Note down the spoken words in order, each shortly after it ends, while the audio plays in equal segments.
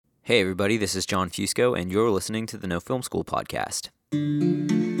Hey everybody, this is John Fusco, and you're listening to the No Film School podcast.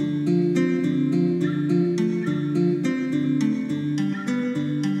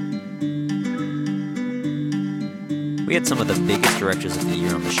 We had some of the biggest directors of the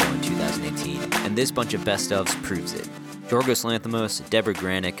year on the show in 2018, and this bunch of best ofs proves it. Yorgos Lanthimos, Deborah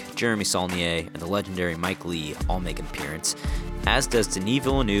Granick, Jeremy Saulnier, and the legendary Mike Leigh all make an appearance, as does Denis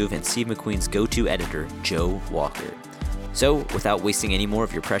Villeneuve and Steve McQueen's go-to editor, Joe Walker. So, without wasting any more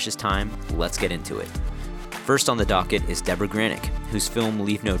of your precious time, let's get into it. First on the docket is Deborah Granick, whose film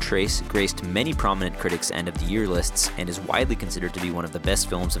Leave No Trace graced many prominent critics' end-of-the-year lists and is widely considered to be one of the best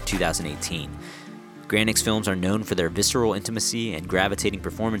films of 2018. Granick's films are known for their visceral intimacy and gravitating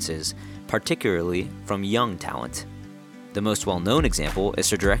performances, particularly from young talent. The most well-known example is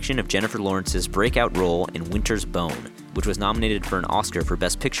her direction of Jennifer Lawrence's breakout role in Winter's Bone, which was nominated for an Oscar for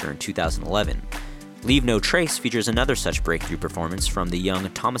Best Picture in 2011. Leave No Trace features another such breakthrough performance from the young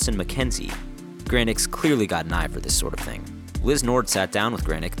Thomasin McKenzie. Granick's clearly got an eye for this sort of thing. Liz Nord sat down with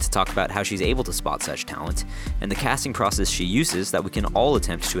Granick to talk about how she's able to spot such talent, and the casting process she uses that we can all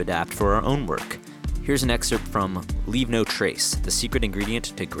attempt to adapt for our own work. Here's an excerpt from Leave No Trace, the secret ingredient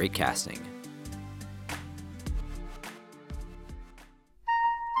to great casting.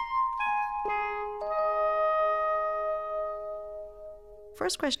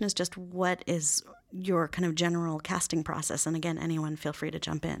 First question is just what is your kind of general casting process? And again, anyone feel free to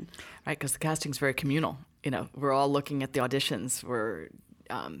jump in. Right, because the casting's very communal. You know, we're all looking at the auditions. We're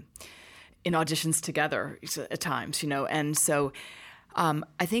in auditions together at times, you know. And so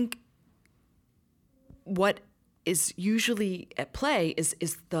I think what is usually at play is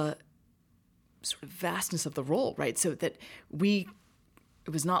the sort of vastness of the role, right? So that it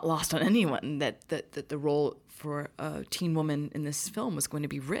was not lost on anyone that the role for a teen woman in this film was going to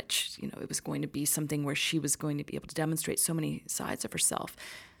be rich. You know, it was going to be something where she was going to be able to demonstrate so many sides of herself,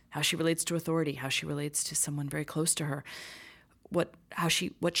 how she relates to authority, how she relates to someone very close to her, what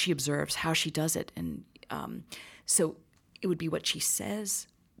she observes, how she does it. And so it would be what she says,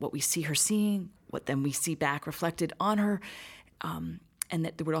 what we see her seeing, what then we see back reflected on her, and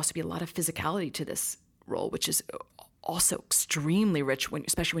that there would also be a lot of physicality to this role, which is also extremely rich,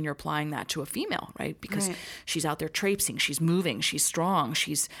 especially when you're applying that to a female, right? Because she's out there traipsing, she's moving, she's strong,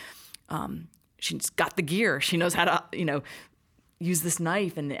 she's got the gear, she knows how to, you know, use this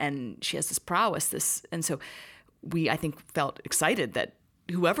knife, and she has this prowess. And so I think, felt excited that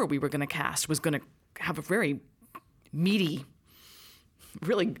whoever we were going to cast was going to have a very meaty,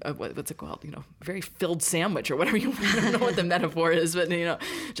 really, what's it called? You know, very filled sandwich or whatever I don't know what the metaphor is, but, you know,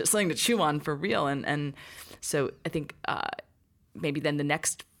 just something to chew on for real. And so I think maybe then the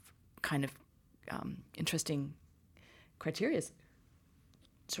next kind of interesting criteria is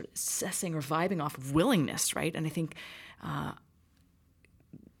sort of assessing or vibing off of willingness, right? And I think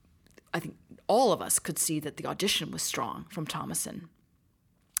all of us could see that the audition was strong from Thomasin.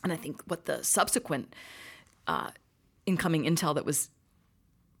 And I think what the subsequent incoming intel that was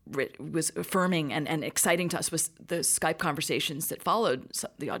affirming and exciting to us was the Skype conversations that followed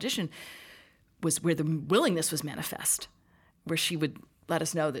the audition, was where the willingness was manifest, where she would let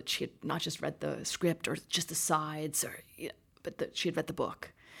us know that she had not just read the script or just the sides, but that she had read the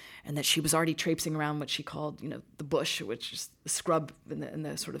book, and that she was already traipsing around what she called, you know, the bush, which is the scrub in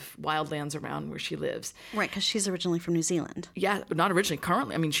the sort of wildlands around where she lives. Right, because she's originally from New Zealand. Yeah, not originally.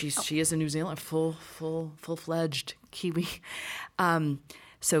 Currently, I mean, she is a New Zealand full-fledged Kiwi.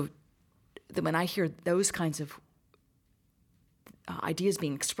 So when I hear those kinds of ideas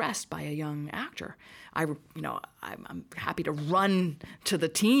being expressed by a young actor, I'm happy to run to the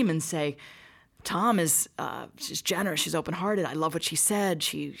team and say, Tom is she's generous, she's open-hearted. I love what she said.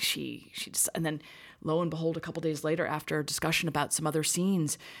 She just, and then lo and behold, a couple days later, after a discussion about some other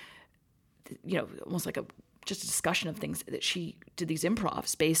scenes, you know, almost like just a discussion of things, that she did these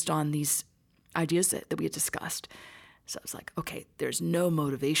improvs based on these ideas that we had discussed. So I was like, okay, there's no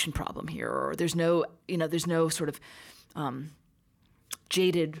motivation problem here, or there's no sort of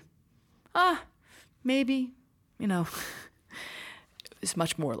jaded, maybe, you know. It's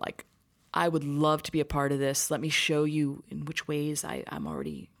much more like, I would love to be a part of this. Let me show you in which ways I'm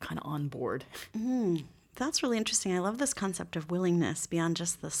already kind of on board. That's really interesting. I love this concept of willingness beyond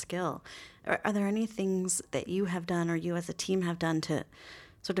just the skill. Are there any things that you have done or you as a team have done to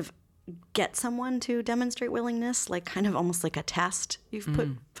sort of get someone to demonstrate willingness, like kind of almost like a test you've put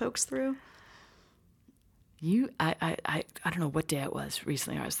folks through? I don't know what day it was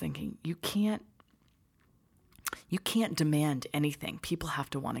recently. I was thinking, you can't demand anything. People have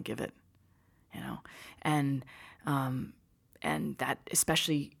to want to give it, you know, and that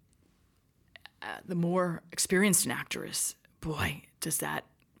especially the more experienced an actor is, boy, does that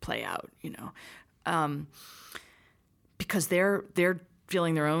play out, because they're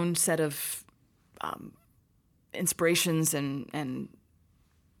feeling their own set of inspirations and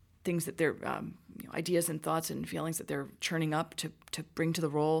things that they're ideas and thoughts and feelings that they're churning up to bring to the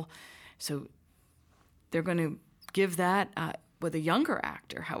role. So they're going to give that with a younger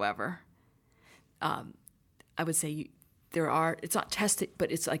actor. However, I would say it's not tested,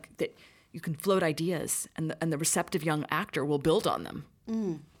 but it's like that you can float ideas, and the receptive young actor will build on them.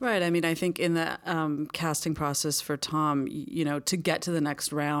 Right. I mean, I think in the casting process for Tom, to get to the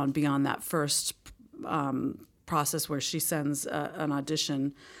next round beyond that first process where she sends an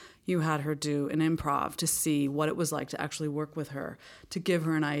audition, you had her do an improv to see what it was like to actually work with her, to give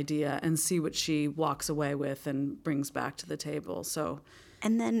her an idea and see what she walks away with and brings back to the table. So,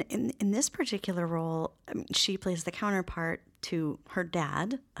 and then in this particular role, she plays the counterpart to her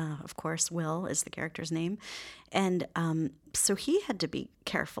dad. Of course, Will is the character's name. And so he had to be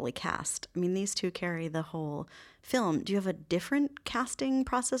carefully cast. I mean, these two carry the whole film. Do you have a different casting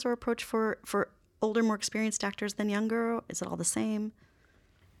process or approach for older, more experienced actors than younger? Is it all the same?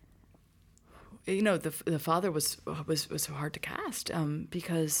 The father was hard to cast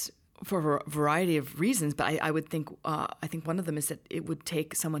because for a variety of reasons. But I would think I think one of them is that it would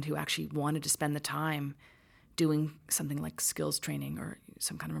take someone who actually wanted to spend the time doing something like skills training or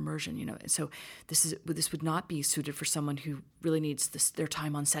some kind of immersion. So this would not be suited for someone who really needs their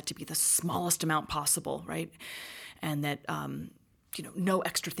time on set to be the smallest amount possible, right? And that no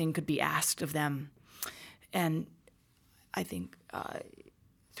extra thing could be asked of them. And I think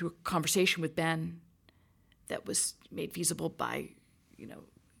through a conversation with Ben that was made feasible by,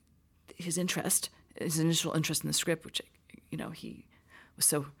 his initial interest in the script, which, he was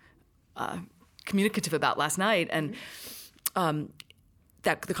so communicative about last night, and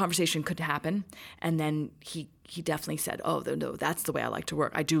that the conversation could happen. And then he definitely said, oh, no, that's the way I like to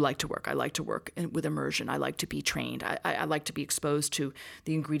work. I do like to work. I like to work with immersion. I like to be trained. I like to be exposed to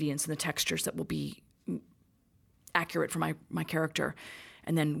the ingredients and the textures that will be accurate for my character.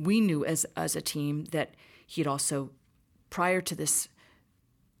 And then we knew as a team that he had also, prior to this,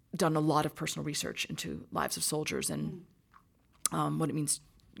 done a lot of personal research into lives of soldiers and what it means,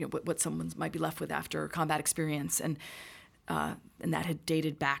 what someone might be left with after combat experience. And that had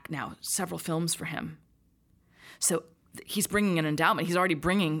dated back now several films for him. So he's bringing an endowment. He's already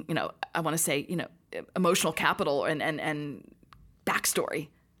bringing, I want to say, emotional capital and backstory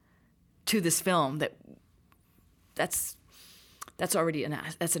to this film that's already an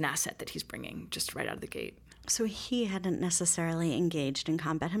asset that he's bringing just right out of the gate. So he hadn't necessarily engaged in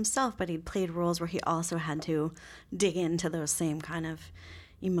combat himself, but he'd played roles where he also had to dig into those same kind of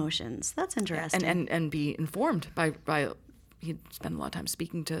emotions. That's interesting. And be informed by he'd spent a lot of time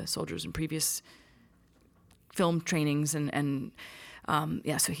speaking to soldiers in previous film trainings and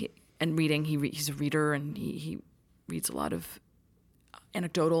so reading. He's a reader, and he reads a lot of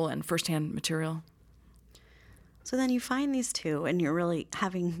anecdotal and firsthand material. So then you find these two, and you're really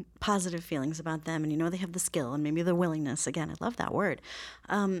having positive feelings about them, and they have the skill and maybe the willingness. Again, I love that word.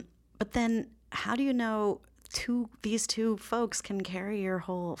 But then how do you know these two folks can carry your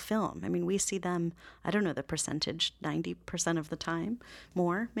whole film? I mean, we see them, I don't know the percentage, 90% of the time,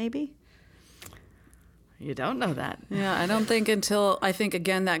 more maybe? You don't know that. Yeah, I don't think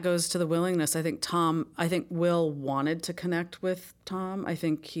again, that goes to the willingness. I think Will wanted to connect with Tom. I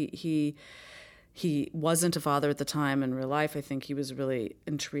think he wasn't a father at the time in real life. I think he was really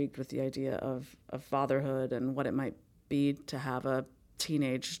intrigued with the idea of fatherhood and what it might be to have a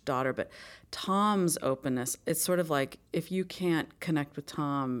teenage daughter. But Tom's openness, it's sort of like if you can't connect with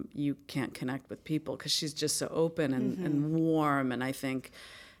Tom, you can't connect with people, because she's just so open and warm. And I think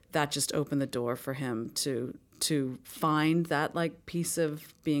that just opened the door for him to find that like piece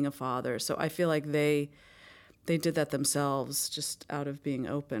of being a father. So I feel like they did that themselves just out of being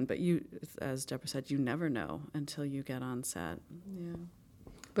open. But you, as Deborah said, you never know until you get on set. Yeah.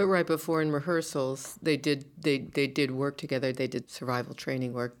 But right before in rehearsals, they did work together. They did survival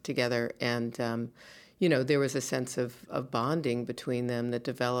training work together. And, there was a sense of bonding between them that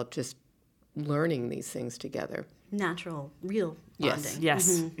developed just learning these things together. Natural, real bonding.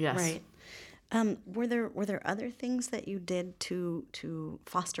 Yes. Right. Were there other things that you did to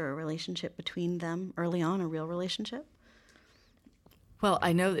foster a relationship between them early on, a real relationship? Well,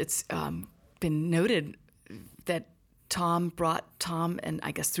 I know it's been noted that Tom, and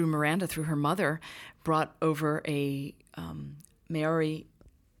I guess through Miranda, through her mother, brought over a Maori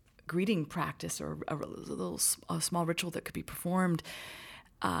greeting practice or a small ritual that could be performed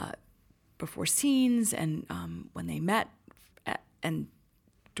before scenes and when they met and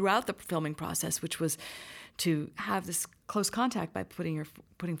throughout the filming process, which was to have this close contact by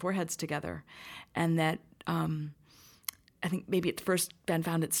putting foreheads together, and that I think maybe at first Ben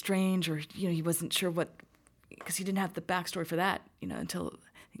found it strange, or he wasn't sure what, because he didn't have the backstory for that until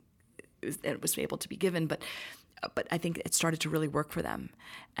it was able to be given, but I think it started to really work for them,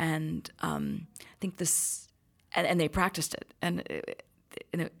 and I think this, and they practiced it, and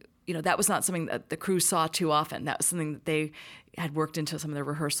that was not something that the crew saw too often. That was something that they had worked into some of their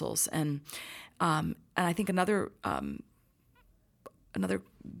rehearsals, and I think another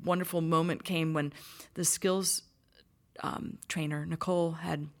wonderful moment came when the skills trainer Nicole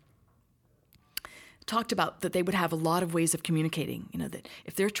had talked about that they would have a lot of ways of communicating, that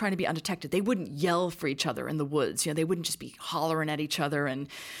if they're trying to be undetected, they wouldn't yell for each other in the woods. They wouldn't just be hollering at each other and,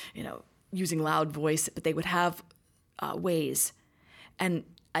 using loud voice, but they would have ways. And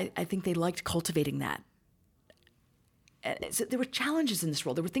I think they liked cultivating that. And so there were challenges in this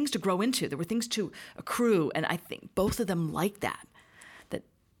role. There were things to grow into. There were things to accrue. And I think both of them liked that.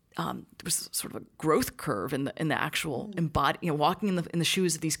 There was sort of a growth curve in the actual walking in the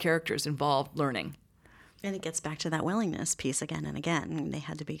shoes of these characters involved learning. And it gets back to that willingness piece again and again. And they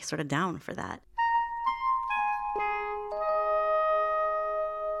had to be sort of down for that.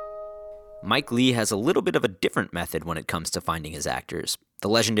 Mike Leigh has a little bit of a different method when it comes to finding his actors. The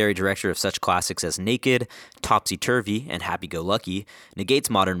legendary director of such classics as Naked, Topsy Turvy, and Happy Go Lucky negates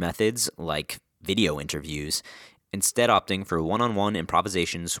modern methods like video interviews, instead opting for one-on-one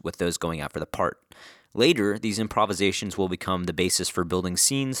improvisations with those going out for the part. Later, these improvisations will become the basis for building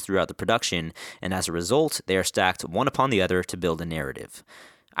scenes throughout the production, and as a result, they are stacked one upon the other to build a narrative.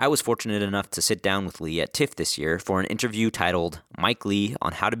 I was fortunate enough to sit down with Leigh at TIFF this year for an interview titled Mike Leigh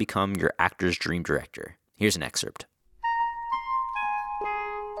on How to Become Your Actor's Dream Director. Here's an excerpt.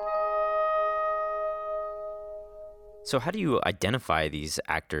 So how do you identify these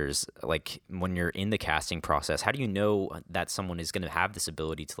actors, like when you're in the casting process? How do you know that someone is going to have this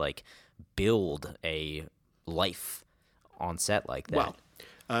ability to build a life on set like that?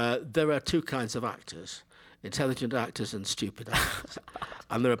 Well, there are two kinds of actors: intelligent actors and stupid actors.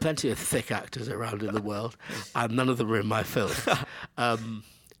 And there are plenty of thick actors around in the world, and none of them are in my film.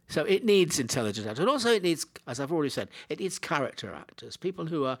 So it needs intelligent actors. And also it needs, as I've already said, it needs character actors, people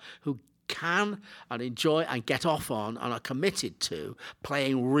who can and enjoy and get off on and are committed to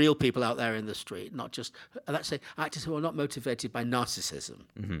playing real people out there in the street, not just, let's say, actors who are not motivated by narcissism.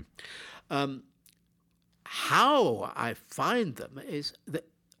 Mm-hmm. How I find them is that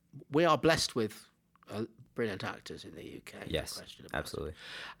we are blessed with brilliant actors in the UK. Yes, no question about absolutely. It.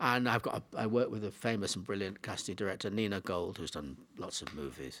 And I work with a famous and brilliant casting director, Nina Gold, who's done lots of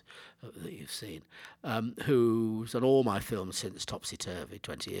movies that you've seen, who's done all my films since Topsy Turvy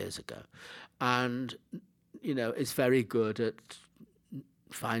 20 years ago, and is very good at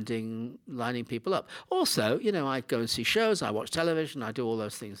lining people up. Also, I go and see shows, I watch television, I do all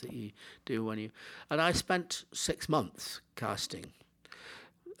those things that you do and I spent 6 months casting.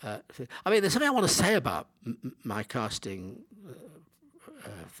 There's something I want to say about my casting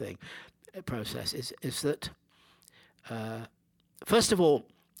process is that, first of all,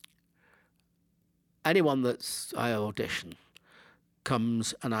 anyone that I audition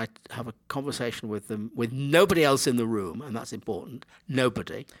comes and I have a conversation with them with nobody else in the room, and that's important.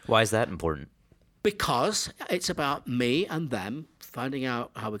 Nobody. Why is that important? Because it's about me and them finding out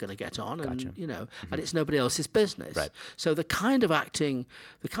how we're going to get on, Gotcha. and it's nobody else's business. Right. So the kind of acting,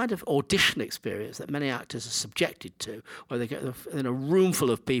 the kind of audition experience that many actors are subjected to, where they get in a room full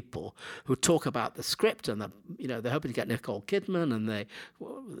of people who talk about the script and they're hoping to get Nicole Kidman, and they're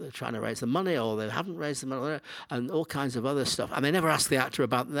trying to raise the money, or they haven't raised the money, and all kinds of other stuff. And they never ask the actor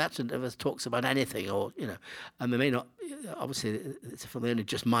about that, and never talks about anything, and they may not. Obviously, it's a film they only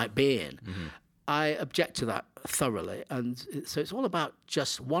just might be in. Mm-hmm. I object to that thoroughly, and so it's all about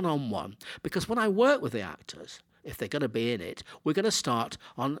just one-on-one, because when I work with the actors, if they're going to be in it, we're going to start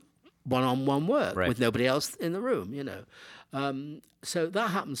on one-on-one work with nobody else in the room, So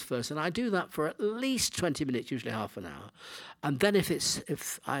that happens first, and I do that for at least 20 minutes, usually half an hour. And then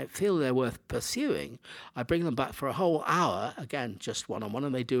if I feel they're worth pursuing, I bring them back for a whole hour, again, just one-on-one,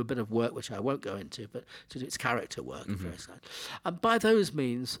 and they do a bit of work, which I won't go into, but to do its character work. Mm-hmm. And by those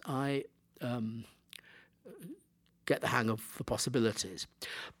means, I get the hang of the possibilities.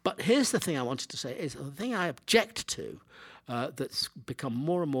 But here's the thing I wanted to say, is the thing I object to that's become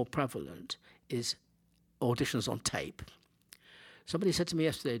more and more prevalent is auditions on tape. Somebody said to me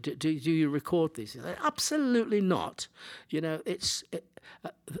yesterday, do you record these? Absolutely not. The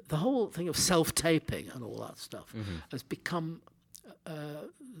whole thing of self-taping and all that stuff has become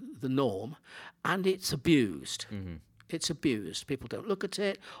the norm, and it's abused. Mm-hmm. it's abused. People don't look at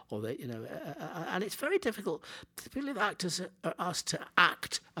it, or they, and it's very difficult. Particularly if actors are asked to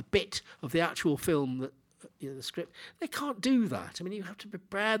act a bit of the actual film that. The script, they can't do that. I mean, you have to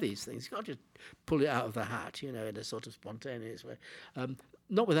prepare these things. You can't just pull it out of the hat, in a sort of spontaneous way.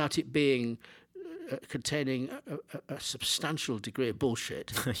 Not without it being containing a substantial degree of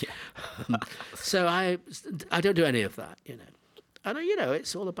bullshit. So I don't do any of that, And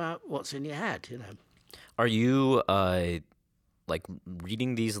it's all about what's in your head, Are you like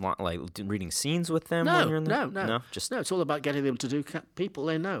reading these reading scenes with them? No, when you're in no. No, it's all about getting them to do people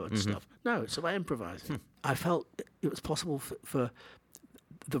they know and stuff. No, it's about improvising. I felt it was possible for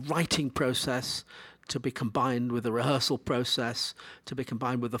the writing process to be combined with the rehearsal process, to be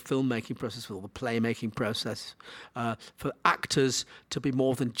combined with the filmmaking process, with the playmaking process, for actors to be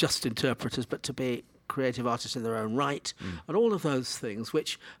more than just interpreters, but to be creative artists in their own right, and all of those things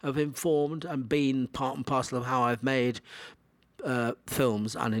which have informed and been part and parcel of how I've made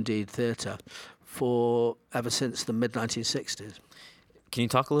films and indeed theatre for ever since the mid-1960s. Can you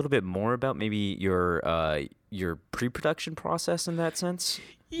talk a little bit more about maybe your pre-production process in that sense?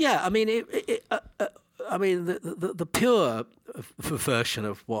 Yeah, I mean, the pure version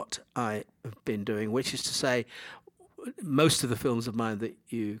of what I have been doing, which is to say, most of the films of mine that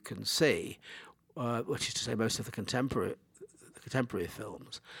you can see, which is to say, most of the contemporary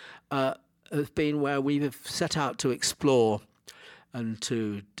films, have been where we have set out to explore and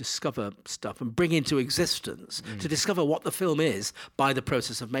to discover stuff and bring into existence, to discover what the film is by the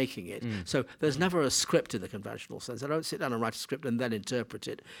process of making it. So there's never a script in the conventional sense. I don't sit down and write a script and then interpret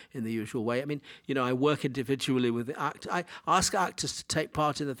it in the usual way. I mean, I work individually with the actor. I ask actors to take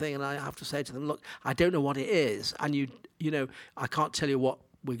part in the thing, and I have to say to them, look, I don't know what it is, and I can't tell you what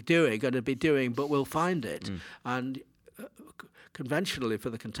we're going to be doing, but we'll find it. And conventionally for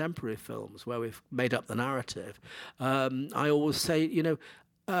the contemporary films where we've made up the narrative, I always say, you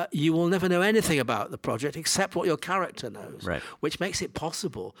will never know anything about the project except what your character knows, right, which makes it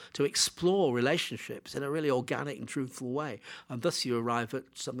possible to explore relationships in a really organic and truthful way. And thus you arrive at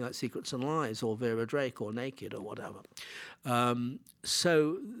something like Secrets and Lies or Vera Drake or Naked or whatever.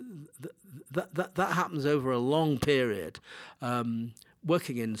 So that happens over a long period.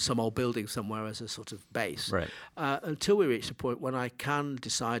 Working in some old building somewhere as a sort of base, right, until we reach the point when I can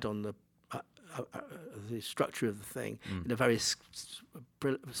decide on the structure of the thing in a very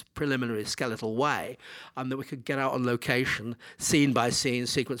preliminary skeletal way, and that we could get out on location, scene by scene,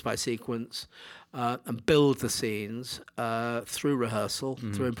 sequence by sequence, and build the scenes through rehearsal,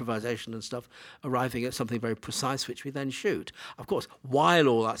 through improvisation and stuff, arriving at something very precise, which we then shoot. Of course, while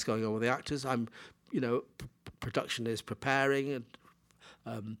all that's going on with the actors, production is preparing and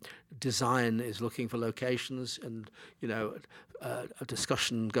design is looking for locations, and a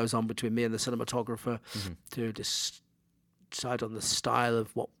discussion goes on between me and the cinematographer to decide on the style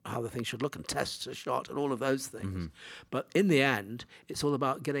of how the thing should look, and tests a shot and all of those things. But in the end, it's all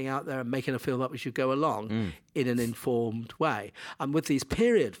about getting out there and making a film up as you go along in an informed way. And with these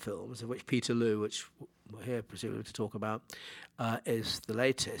period films, of which Peterloo, which we're here presumably to talk about, is the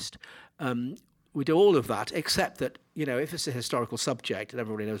latest, we do all of that, except that, if it's a historical subject and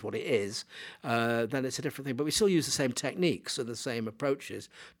everybody knows what it is, then it's a different thing. But we still use the same techniques and the same approaches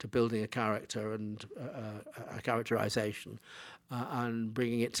to building a character and a characterization and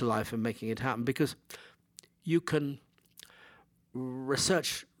bringing it to life and making it happen. Because you can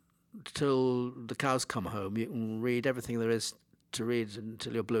research till the cows come home. You can read everything there is to read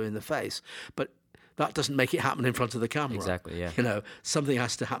until you're blue in the face. But that doesn't make it happen in front of the camera. Exactly, yeah. Something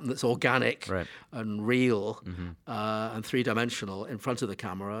has to happen that's organic, right, and real and three-dimensional in front of the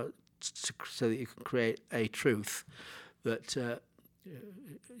camera so that you can create a truth that,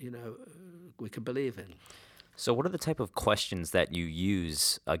 we can believe in. So what are the type of questions that you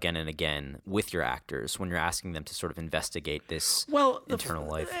use again and again with your actors when you're asking them to sort of investigate this internal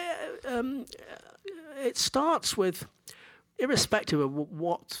life? It starts with, irrespective of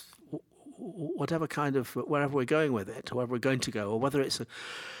whatever kind of, wherever we're going with it, or wherever we're going to go, or whether it's a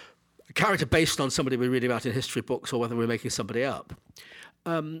character based on somebody we read about in history books, or whether we're making somebody up,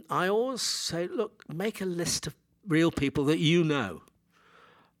 I always say, look, make a list of real people that you know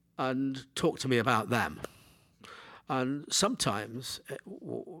and talk to me about them. And sometimes,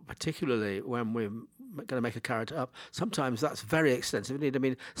 particularly when we're going to make a character up, sometimes that's very extensive. I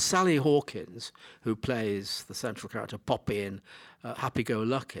mean, Sally Hawkins, who plays the central character Poppy in Happy Go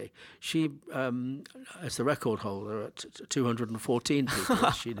Lucky, she is the record holder at 214 people,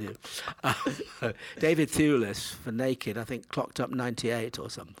 as she knew. David Thewlis for Naked, I think, clocked up 98 or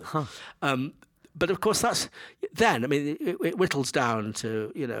something. but of course that's then. I mean, it whittles down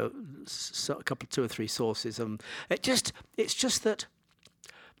to a couple, 2 or 3 sources, and it's just that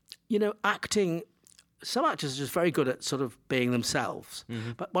acting. Some actors are just very good at sort of being themselves.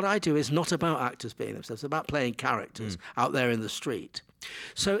 Mm-hmm. But what I do is not about actors being themselves. It's about playing characters out there in the street.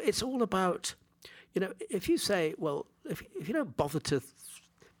 So it's all about, if you say, well, if you don't bother to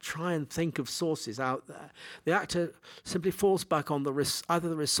try and think of sources out there, the actor simply falls back on either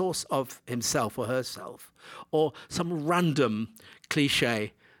the resource of himself or herself, or some random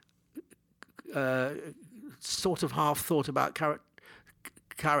cliche, sort of half thought about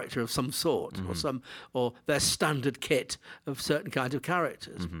character of some sort, or their standard kit of certain kinds of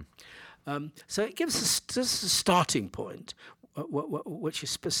characters. So it gives us just a starting point, which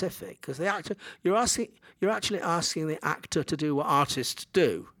is specific, because the actor you're actually asking the actor to do what artists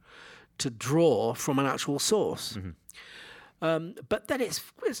do, to draw from an actual source. But then it's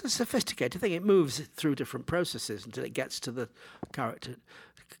a sophisticated thing. It moves through different processes until it gets to the character.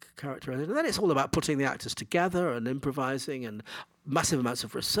 And then it's all about putting the actors together and improvising and massive amounts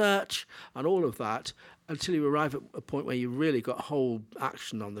of research and all of that until you arrive at a point where you really got whole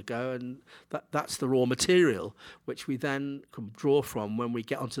action on the go, and that's the raw material which we then can draw from when we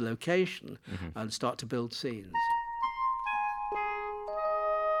get onto location and start to build scenes.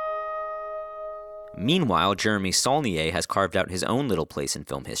 Meanwhile, Jeremy Saulnier has carved out his own little place in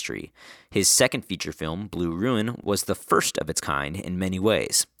film history. His second feature film, Blue Ruin, was the first of its kind in many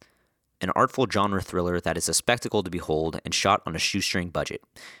ways. An artful genre thriller that is a spectacle to behold and shot on a shoestring budget.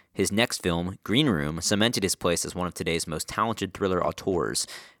 His next film, Green Room, cemented his place as one of today's most talented thriller auteurs,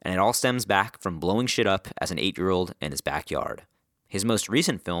 and it all stems back from blowing shit up as an 8-year-old in his backyard. His most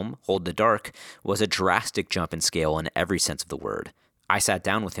recent film, Hold the Dark, was a drastic jump in scale in every sense of the word. I sat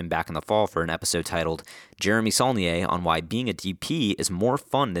down with him back in the fall for an episode titled Jeremy Saulnier on why being a DP is more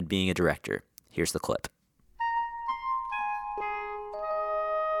fun than being a director. Here's the clip.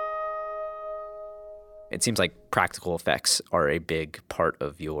 It seems like practical effects are a big part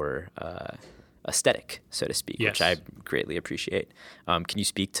of your aesthetic, so to speak, yes. Which I greatly appreciate. Can you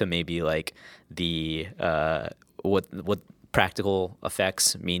speak to maybe like the what practical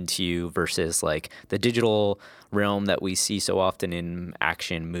effects mean to you versus like the digital realm that we see so often in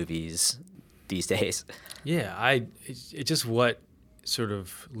action movies these days? Yeah, it's just what sort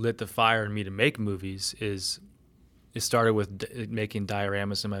of lit the fire in me to make movies. Is it started with making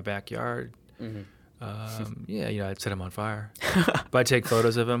dioramas in my backyard. Mm-hmm. I'd set them on fire. But I'd take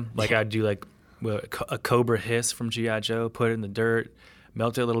photos of them. Like I'd do like a cobra hiss from G.I. Joe, put it in the dirt,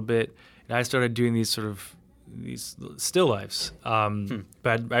 melt it a little bit. And I started doing these still lifes.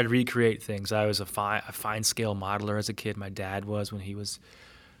 But I'd recreate things. I was a fine scale modeler as a kid. My dad was when he was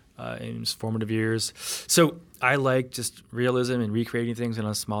in his formative years. So I like just realism and recreating things on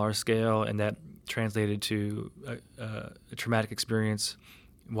a smaller scale, and that translated to a traumatic experience.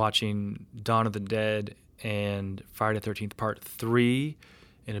 Watching Dawn of the Dead and Friday the 13th Part 3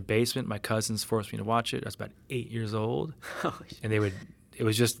 in a basement. My cousins forced me to watch it. I was about 8 years old. And it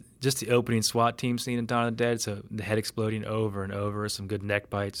was just the opening SWAT team scene in Dawn of the Dead, so the head exploding over and over, some good neck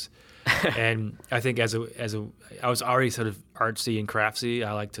bites. And I think I was already sort of artsy and craftsy.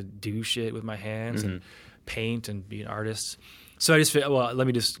 I like to do shit with my hands and paint and be an artist. So I just feel,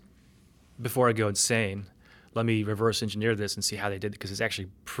 before I go insane, let me reverse engineer this and see how they did it, because it's actually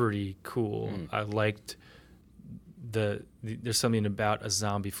pretty cool. I liked there's something about a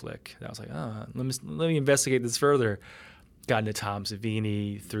zombie flick that I was like, let me investigate this further. Got into Tom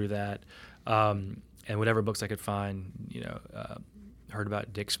Savini through that, and whatever books I could find. Heard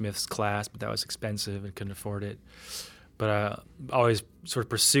about Dick Smith's Class, but that was expensive and couldn't afford it. But I always sort of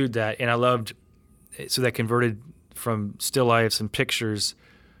pursued that, and I loved. So that converted from still lifes and pictures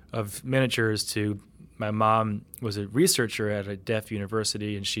of miniatures to. My mom was a researcher at a deaf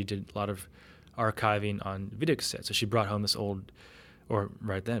university, and she did a lot of archiving on videocassettes. So she brought home this old, or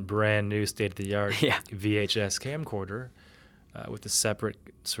right then, brand new state-of-the-art VHS camcorder with a separate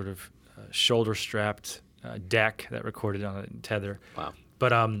sort of shoulder-strapped deck that recorded on a tether. Wow.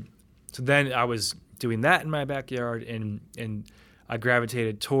 But so then I was doing that in my backyard, and I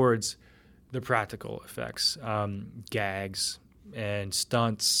gravitated towards the practical effects, gags and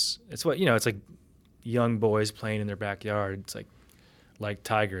stunts. It's like young boys playing in their backyard. It's like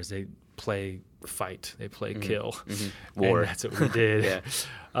tigers. They play fight. They play kill. War. And that's what we did.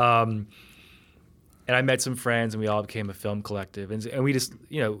 And I met some friends, and we all became a film collective. And we just,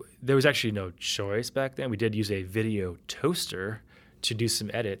 there was actually no choice back then. We did use a video toaster to do some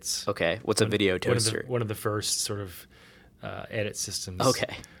edits. Okay. What's a video toaster? One of the first sort of edit systems.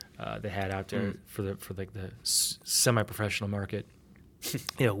 Okay. They had out there for the semi-professional market.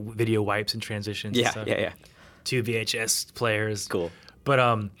 video wipes and transitions. Yeah, and stuff. yeah. 2 VHS players. Cool.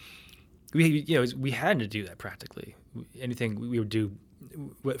 But we had to do that practically. Anything we would do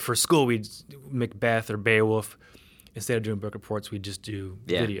for school, we'd Macbeth or Beowulf. Instead of doing book reports, we'd just do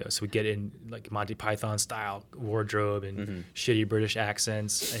video. So we get in like Monty Python style wardrobe and shitty British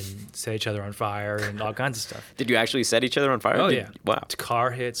accents and set each other on fire and all kinds of stuff. Did you actually set each other on fire? Oh yeah! Wow.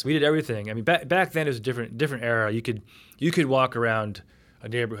 Car hits. We did everything. I mean, back then it was a different era. You could walk around a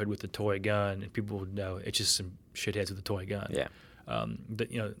neighborhood with a toy gun and people would know it's just some shitheads with a toy gun. Yeah. But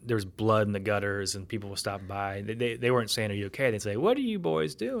there was blood in the gutters and people would stop by. They weren't saying, "Are you okay?" They'd say, "What are you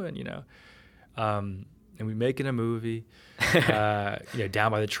boys doing?" And we making a movie,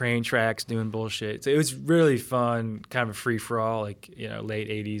 down by the train tracks doing bullshit. So it was really fun, kind of a free for all, late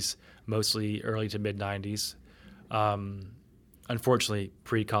 80s, mostly early to mid 90s. Unfortunately,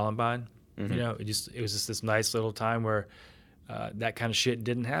 pre-Columbine, it was just this nice little time where that kind of shit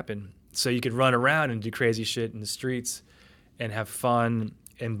didn't happen. So you could run around and do crazy shit in the streets and have fun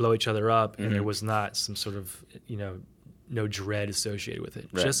and blow each other up, and there was not some sort of no dread associated with it.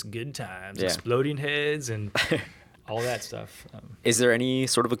 Right. Just good times, Yeah. exploding heads, and all that stuff. Is there any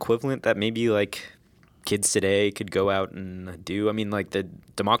sort of equivalent that maybe like kids today could go out and do? I mean, like the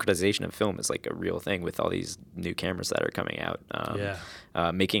democratization of film is like a real thing with all these new cameras that are coming out.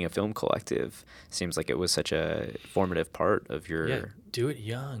 Making a film collective seems like it was such a formative part of your... Yeah, do it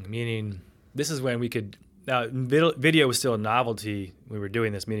young, meaning this is when we could... Now, video was still a novelty when we were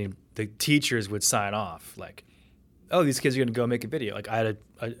doing this, meaning the teachers would sign off, like, oh, these kids are going to go make a video. Like I had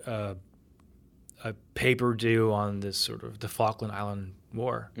a paper due on this sort of the Falkland Island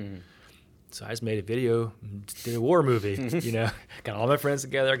War. So I just made a video, did a war movie, got all my friends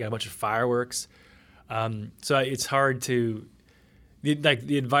together, got a bunch of fireworks. So it's hard to,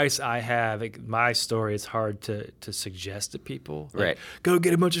 the advice I have, like my story, it's hard to suggest to people. Like, right. Go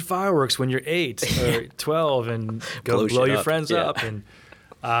get a bunch of fireworks when you're 8 or 12 and go blow your friends up. And,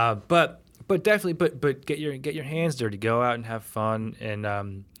 But definitely, but get your hands dirty. Go out and have fun.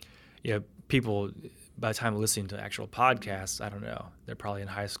 And people, by the time listening to actual podcasts, I don't know, they're probably in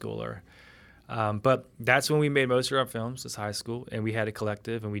high school or. But that's when we made most of our films. It's high school, and we had a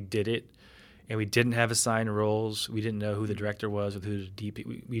collective, and we did it. And we didn't have assigned roles. We didn't know who the director was or who the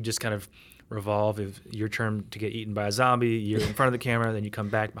DP. We just kind of revolve. If your turn to get eaten by a zombie, you're in front of the camera, then you come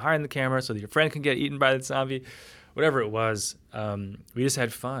back behind the camera so that your friend can get eaten by the zombie. Whatever it was, we just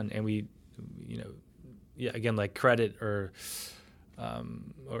had fun, and we. Again, like credit or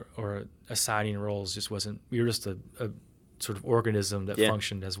assigning roles just wasn't. We were just a sort of organism that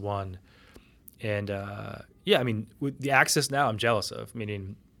functioned as one. And I mean, with the access now, I'm jealous of.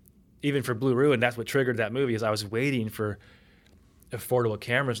 Meaning, even for Blue Ruin, that's what triggered that movie. Is I was waiting for affordable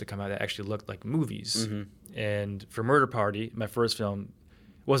cameras to come out that actually looked like movies. And for Murder Party, my first film,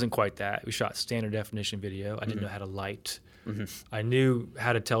 wasn't quite that. We shot standard definition video. I didn't know how to light. I knew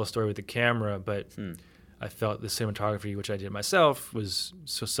how to tell a story with the camera, but I felt the cinematography, which I did myself, was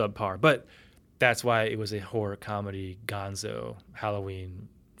so subpar. But that's why it was a horror comedy gonzo Halloween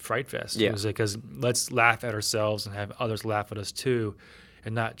fright fest. Yeah. It was because let's laugh at ourselves and have others laugh at us too,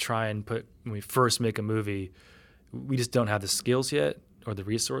 and not try and put, when we first make a movie, we just don't have the skills yet or the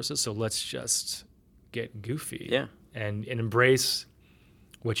resources, so let's just get goofy and embrace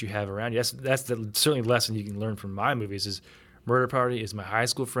what you have around you. That's the certainly lesson you can learn from my movies is Murder Party is my high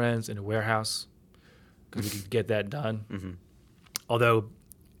school friends in a warehouse because we could get that done. Although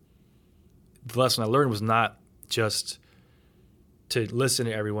the lesson I learned was not just to listen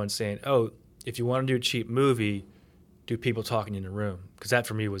to everyone saying, oh, if you want to do a cheap movie, do people talking in the room, because that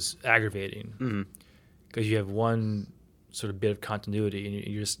for me was aggravating because you have one sort of bit of continuity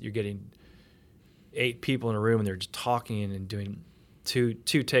and you're getting 8 people in a room and they're just talking and doing two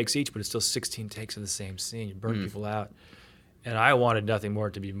takes each, but it's still 16 takes of the same scene. You burn people out. And I wanted nothing more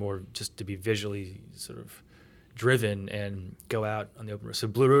to be visually sort of driven and go out on the open road. So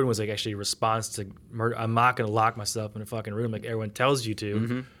Blue Ruin was like actually a response to murder. I'm not going to lock myself in a fucking room like everyone tells you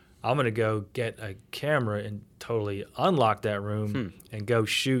to. I'm going to go get a camera and totally unlock that room and go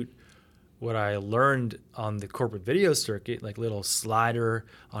shoot what I learned on the corporate video circuit, like little slider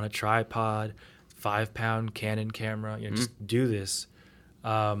on a tripod, 5-pound Canon camera, just do this.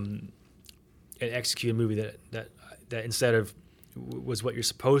 And execute a movie that instead of was what you're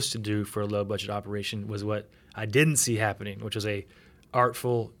supposed to do for a low budget operation was what I didn't see happening, which was a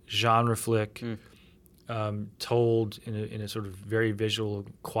artful genre flick told in a sort of very visual,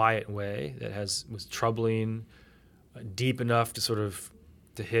 quiet way that was troubling, deep enough to sort of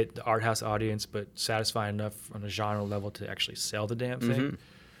to hit the art house audience, but satisfying enough on a genre level to actually sell the damn thing.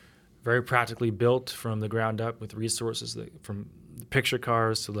 Very practically built from the ground up with resources from picture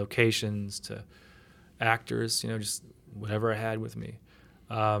cars to locations to actors, just whatever I had with me.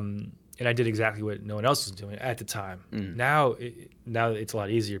 And I did exactly what no one else was doing at the time. Now it's a lot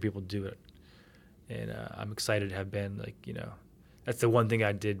easier. People do it. And I'm excited to have been that's the one thing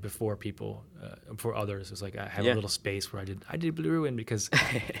I did before people, before others. It was like I had a little space where I did Blue Ruin because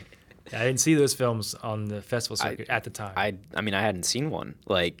I didn't see those films on the festival circuit at the time. I mean, I hadn't seen one.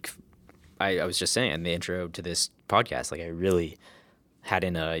 Like I was just saying in the intro to this podcast, like I really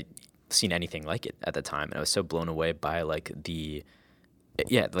hadn't seen anything like it at the time, and I was so blown away by the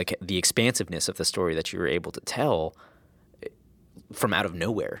expansiveness of the story that you were able to tell from out of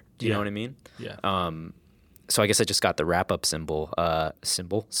nowhere. Do you know what I mean? Yeah. So I guess I just got the wrap-up sign.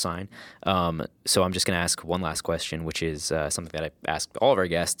 So I'm just going to ask one last question, which is something that I asked all of our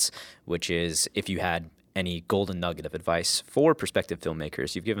guests, which is if you had any golden nugget of advice for prospective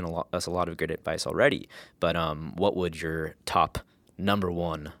filmmakers. You've given us a lot of good advice already, but what would your top number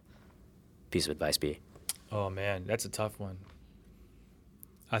one piece of advice be? Oh, man, that's a tough one.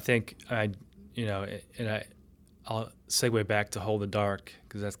 I think I'll segue back to Hold the Dark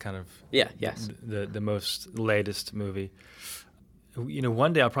because that's kind of the most latest movie.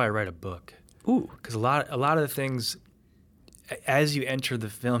 One day I'll probably write a book. Ooh, because a lot of the things, as you enter the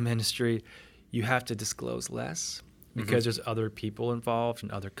film industry, you have to disclose less because there's other people involved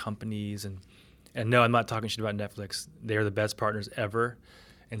and other companies and no, I'm not talking shit about Netflix. They're the best partners ever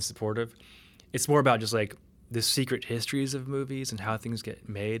and supportive. It's more about just the secret histories of movies and how things get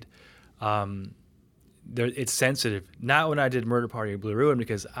made. It's sensitive. Not when I did Murder Party or Blue Ruin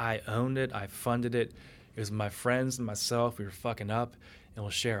because I owned it, I funded it. It was my friends and myself. We were fucking up, and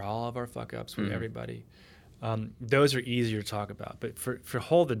we'll share all of our fuck ups with everybody. Those are easier to talk about. But for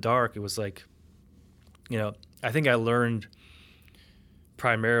Hold the Dark, it was I think I learned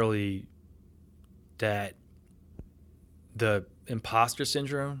primarily that the imposter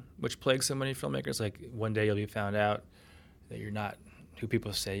syndrome, which plagues so many filmmakers, one day you'll be found out that you're not who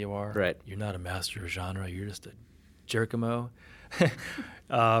people say you are. Right. You're not a master of genre. You're just a jerkamo.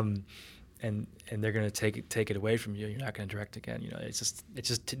 And they're going to take it away from you. You're not going to direct again. It's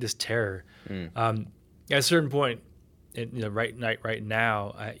just this terror. At a certain point, right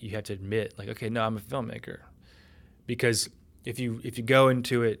now, you have to admit, okay, no, I'm a filmmaker, because if you go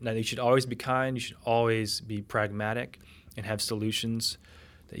into it, now you should always be kind. You should always be pragmatic and have solutions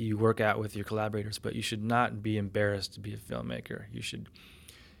that you work out with your collaborators. But you should not be embarrassed to be a filmmaker.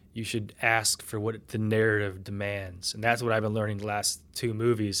 You should ask for what the narrative demands, and that's what I've been learning the last two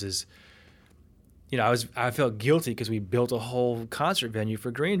movies. Is I felt guilty because we built a whole concert venue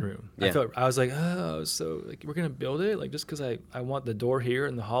for Green Room. Yeah. I was so we're gonna build it just because I want the door here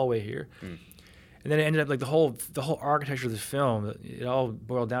and the hallway here. And then it ended up the whole architecture of the film, it all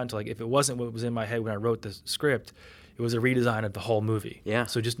boiled down to if it wasn't what was in my head when I wrote the script, it was a redesign of the whole movie. Yeah.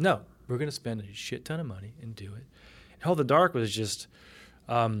 So just no, we're gonna spend a shit ton of money and do it. And Hold the Dark was just,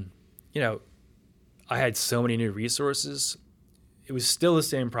 I had so many new resources. It was still the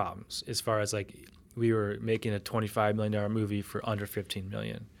same problems as far as we were making a $25 million movie for under $15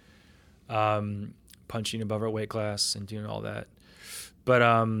 million, punching above our weight class and doing all that. But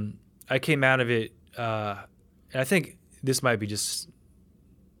I came out of it, and I think this might be just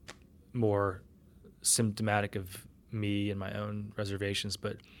more symptomatic of me and my own reservations,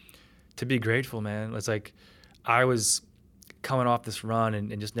 but to be grateful, man. It's I was coming off this run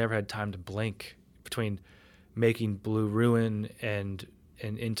and just never had time to blink between making Blue Ruin and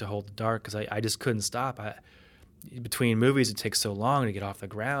into Hold the Dark because I just couldn't stop. Between movies, it takes so long to get off the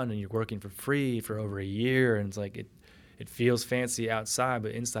ground, and you're working for free for over a year, and it's it feels fancy outside,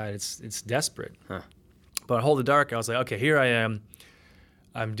 but inside it's desperate. Huh. But Hold the Dark, I was okay, here I am.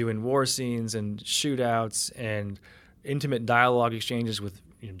 I'm doing war scenes and shootouts and intimate dialogue exchanges with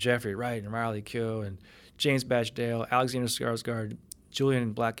Jeffrey Wright and Riley Keough and James Badge Dale, Alexander Skarsgård,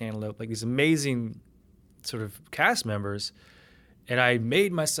 Julian Black Antelope, these amazing sort of cast members. And I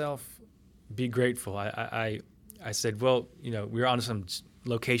made myself be grateful. I said, well, we were on some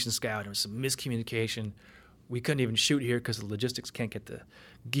location scout. There was some miscommunication. We couldn't even shoot here because the logistics can't get the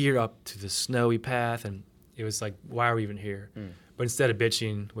gear up to the snowy path. And it was why are we even here? But instead of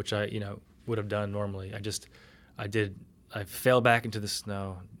bitching, which I, would have done normally, I fell back into the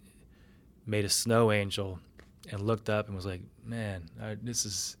snow, made a snow angel, and looked up and was man, this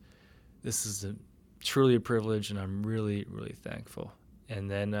is truly a privilege, and I'm really, really thankful. And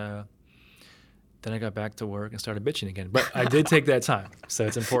then I got back to work and started bitching again. But I did take that time, so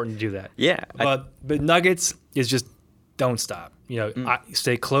it's important to do that. Yeah. But nuggets is just don't stop.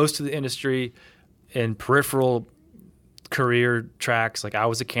 Stay close to the industry and peripheral career tracks. I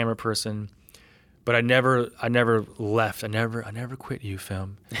was a camera person, but I never left. I never quit you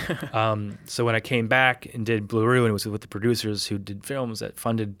film. So when I came back and did Blue Ruin, it was with the producers who did films that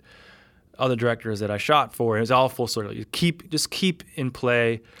funded other directors that I shot for. And it was all full circle. You just keep in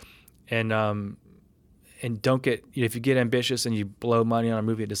play, and don't get, if you get ambitious and you blow money on a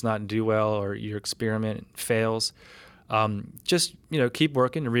movie that does not do well, or your experiment fails, just keep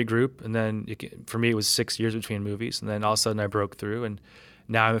working and regroup. And then for me, it was 6 years between movies, and then all of a sudden I broke through, and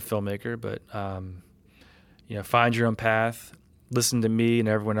now I'm a filmmaker. But find your own path, listen to me and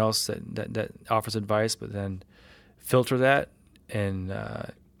everyone else that offers advice, but then filter that and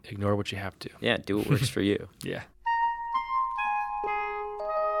ignore what you have to. Yeah, do what works for you. Yeah.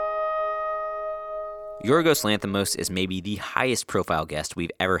 Yorgos Lanthimos is maybe the highest profile guest we've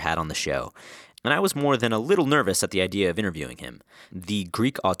ever had on the show, and I was more than a little nervous at the idea of interviewing him. The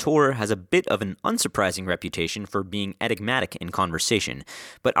Greek auteur has a bit of an unsurprising reputation for being enigmatic in conversation,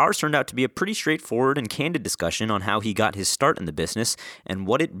 but ours turned out to be a pretty straightforward and candid discussion on how he got his start in the business and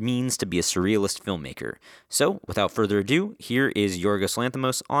what it means to be a surrealist filmmaker. So, without further ado, here is Yorgos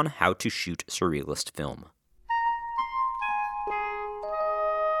Lanthimos on how to shoot surrealist film.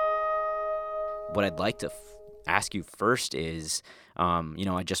 What I'd like to ask you first is,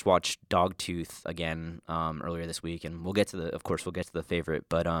 I just watched Dogtooth again earlier this week, and we'll get to the favorite.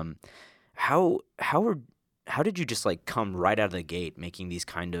 But how did you just come right out of the gate making these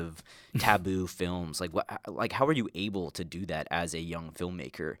kind of taboo films? How are you able to do that as a young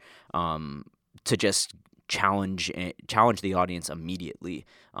filmmaker? To just challenge the audience immediately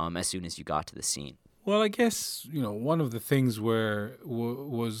as soon as you got to the scene. Well, I guess, one of the things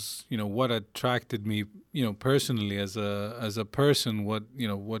was what attracted me, personally as a person,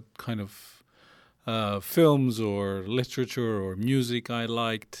 what kind of films or literature or music I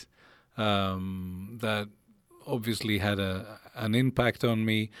liked, that obviously had an impact on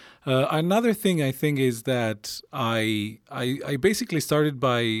me. Another thing I think is that I basically started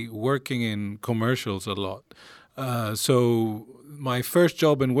by working in commercials a lot. So my first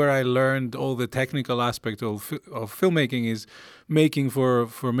job, and where I learned all the technical aspect of filmmaking, is making for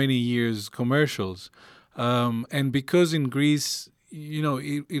many years commercials. And because in Greece,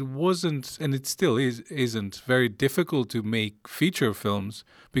 it wasn't, and it still isn't very difficult to make feature films,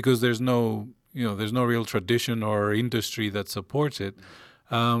 because there's no real tradition or industry that supports it.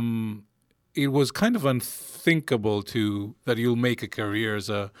 It was kind of unthinkable that you'll make a career as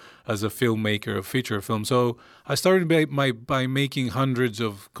a filmmaker of feature film. So I started by making hundreds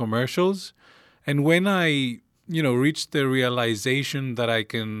of commercials, and when I reached the realization that I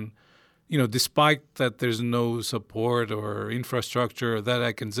can, despite that there's no support or infrastructure, that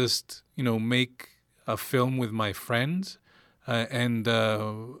I can just make a film with my friends, and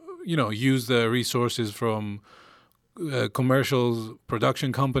use the resources from commercials,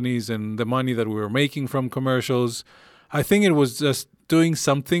 production companies, and the money that we were making from commercials. I think it was just doing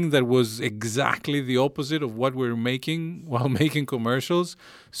something that was exactly the opposite of what we're making while making commercials.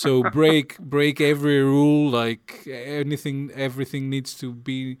 So break every rule, everything needs to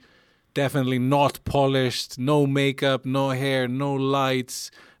be definitely not polished, no makeup, no hair, no lights,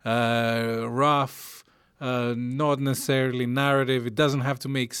 rough, not necessarily narrative. It doesn't have to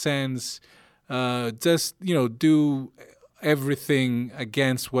make sense. Just do everything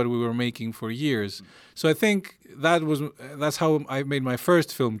against what we were making for years. So I think that's how I made my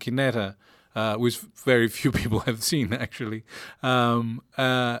first film, Kineta, which very few people have seen actually. And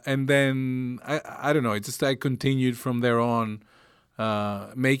then I don't know. I continued from there on,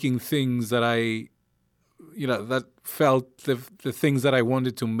 making things that that felt the things that I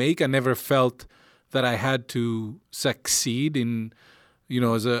wanted to make. I never felt that I had to succeed in,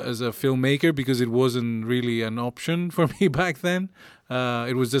 as a filmmaker, because it wasn't really an option for me back then.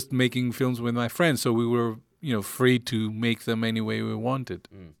 It was just making films with my friends, so we were, free to make them any way we wanted.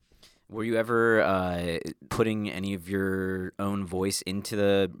 Mm. Were you ever putting any of your own voice into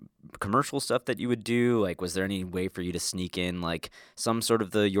the commercial stuff that you would do? Was there any way for you to sneak in, some sort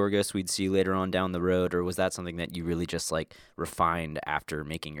of the Yorgos we'd see later on down the road, or was that something that you really just, refined after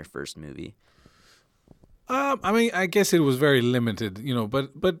making your first movie? I guess it was very limited,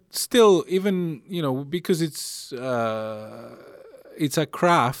 but still, even, because it's a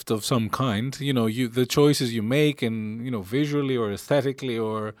craft of some kind, the choices you make, and, visually or aesthetically,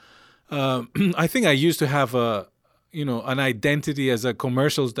 or I think I used to have an identity as a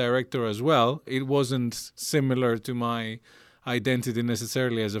commercials director as well. It wasn't similar to my identity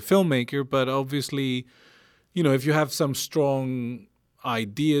necessarily as a filmmaker, but obviously, if you have some strong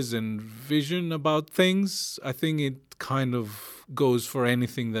ideas and vision about things, I think it kind of goes for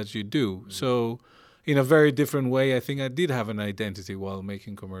anything that you do. Mm-hmm. So in a very different way, I think I did have an identity while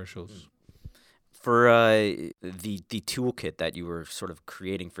making commercials. For the toolkit that you were sort of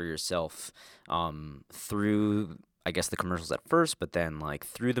creating for yourself through, I guess, the commercials at first, but then like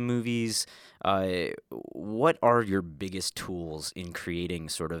through the movies, what are your biggest tools in creating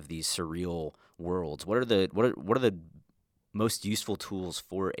sort of these surreal worlds? What are the most useful tools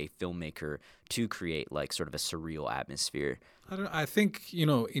for a filmmaker to create like sort of a surreal atmosphere? I think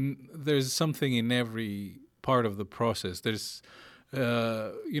there's something in every part of the process. There's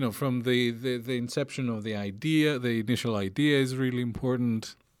from the inception of the idea, the initial idea is really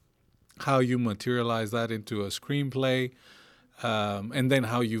important. How you materialize that into a screenplay, and then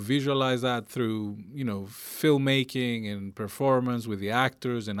how you visualize that through filmmaking and performance with the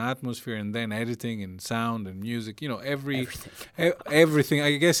actors and atmosphere, and then editing and sound and music. Everything.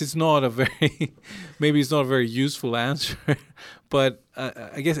 I guess it's not a very maybe it's not a very useful answer, but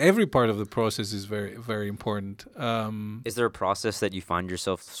I guess every part of the process is very, very important. Is there a process that you find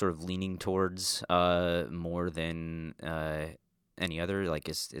yourself sort of leaning towards more than any other? Like,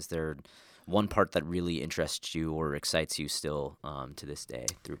 is there one part that really interests you or excites you still to this day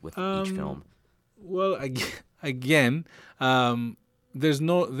with each film? Well, again, there's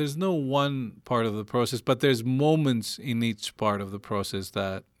no one part of the process, but there's moments in each part of the process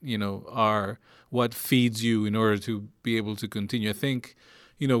that are what feeds you in order to be able to continue. I think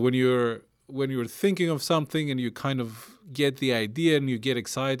when you're thinking of something and you kind of get the idea and you get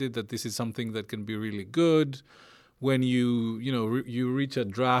excited that this is something that can be really good. When you reach a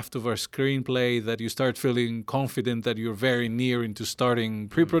draft of a screenplay that you start feeling confident that you're very near into starting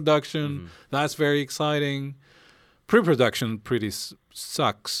pre-production, that's very exciting. Pre-production pretty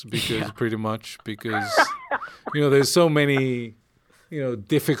sucks because there's so many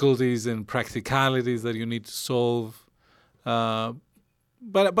difficulties and practicalities that you need to solve.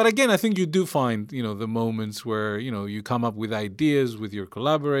 But again, I think you do find, the moments where, you come up with ideas with your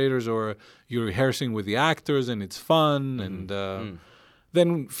collaborators or you're rehearsing with the actors and it's fun. And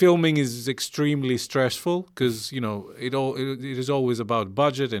then filming is extremely stressful because, it is always about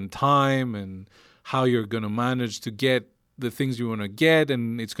budget and time and how you're going to manage to get the things you want to get.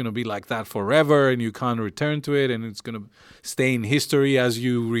 And it's going to be like that forever and you can't return to it. And it's going to stay in history as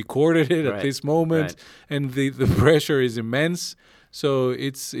you recorded it at this moment. Right. And the pressure is immense. So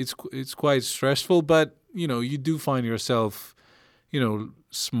it's quite stressful, but you do find yourself,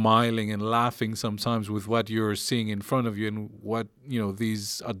 smiling and laughing sometimes with what you're seeing in front of you and what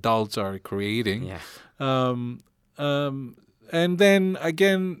these adults are creating. Yeah. And then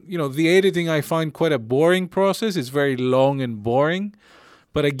again, the editing I find quite a boring process. It's very long and boring.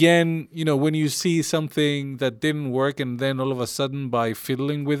 But again, when you see something that didn't work and then all of a sudden by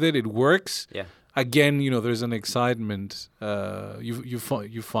fiddling with it, it works. Yeah. Again, there's an excitement. You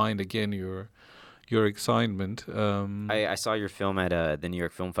find again your excitement. I saw your film at the New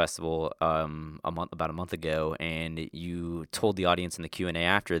York Film Festival about a month ago, and you told the audience in the Q&A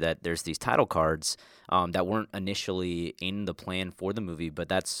after that there's these title cards that weren't initially in the plan for the movie, but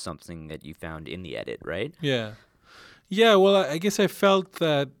that's something that you found in the edit, right? Yeah. Well, I guess I felt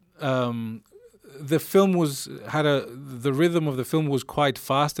that. The film the rhythm of the film was quite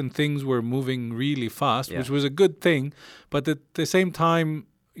fast and things were moving really fast, which was a good thing. But at the same time,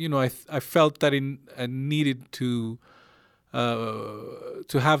 I felt that I needed to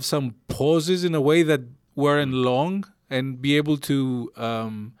have some pauses in a way that weren't long and be able to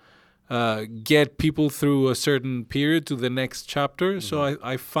get people through a certain period to the next chapter. Mm-hmm. So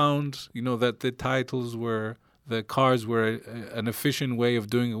I found, that the cards were an efficient way of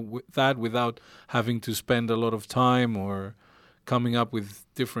doing that without having to spend a lot of time or coming up with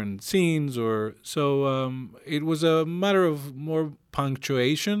different scenes. It was a matter of more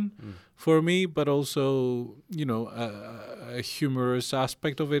punctuation for me, but also, a humorous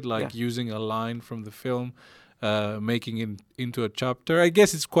aspect of it, like using a line from the film, making it into a chapter. I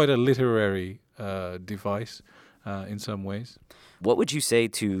guess it's quite a literary device in some ways. What would you say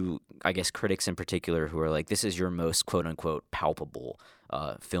to, I guess, critics in particular who are like, this is your most quote-unquote palpable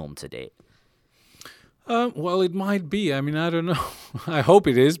film to date? Well, it might be. I mean, I don't know. I hope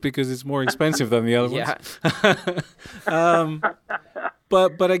it is because it's more expensive than the other ones.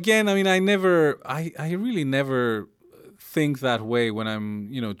 But again, I mean, I really never think that way when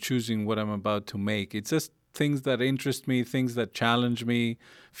I'm, choosing what I'm about to make. It's just things that interest me, things that challenge me,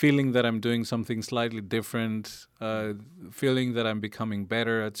 feeling that I'm doing something slightly different, feeling that I'm becoming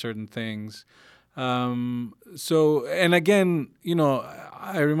better at certain things. And again,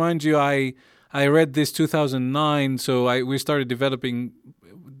 I remind you, I read this 2009, so we started developing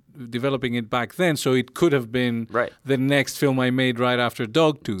developing it back then, so it could have been Right. the next film I made right after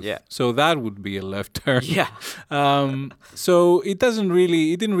Dogtooth. Yeah. So that would be a left turn. Yeah. So it didn't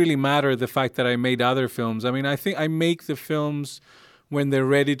really matter the fact that I made other films. I mean, I think I make the films when they're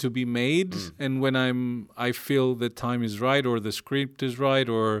ready to be made, and when I feel the time is right, or the script is right,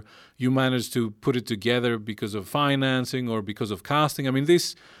 or you manage to put it together because of financing or because of casting. I mean,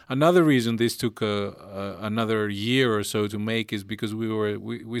 another reason this took another year or so to make is because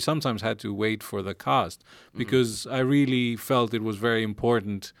we sometimes had to wait for the cast, because I really felt it was very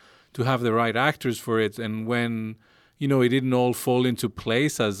important to have the right actors for it. And when it didn't all fall into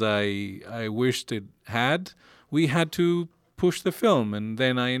place as I wished it had, we had to push the film, and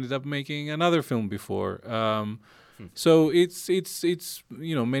then I ended up making another film before. So it's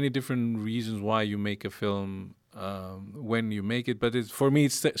many different reasons why you make a film when you make it, but for me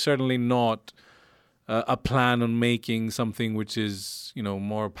it's certainly not a plan on making something which is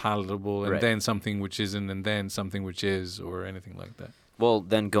more palatable, and Right. then something which isn't, and then something which is, or anything like that. Well,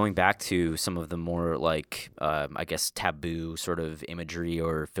 then going back to some of the more like, I guess, taboo sort of imagery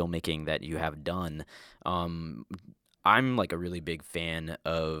or filmmaking that you have done, I'm like a really big fan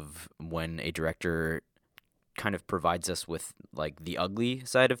of when a director kind of provides us with like the ugly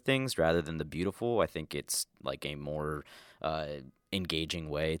side of things rather than the beautiful. I think it's like a more engaging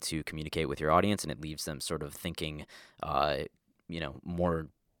way to communicate with your audience, and it leaves them sort of thinking, more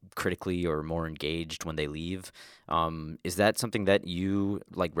critically or more engaged when they leave. Is that something that you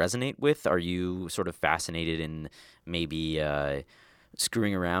like resonate with? Are you sort of fascinated in maybe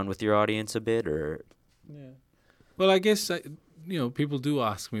screwing around with your audience a bit, or? Yeah. Well, I guess people do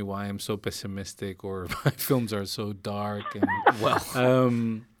ask me why I'm so pessimistic, or my films are so dark, and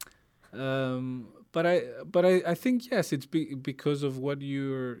but I think yes, it's because of what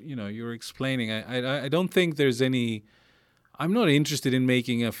you're explaining. I don't think there's any. I'm not interested in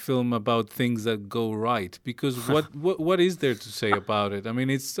making a film about things that go right, because what is there to say about it? I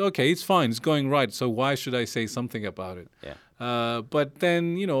mean, it's okay, it's fine, it's going right, so why should I say something about it? Yeah. But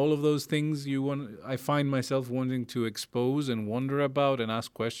then, all of those things I find myself wanting to expose and wonder about and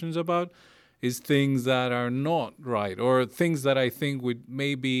ask questions about is things that are not right, or things that I think would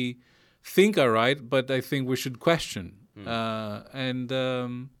maybe think are right, but I think we should question.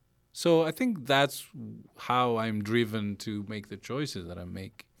 So I think that's how I'm driven to make the choices that I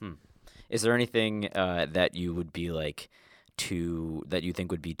make. Is there anything that you would be like that you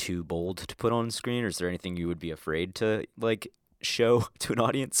think would be too bold to put on screen, or is there anything you would be afraid to like show to an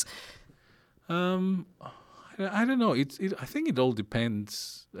audience? I don't know. I think it all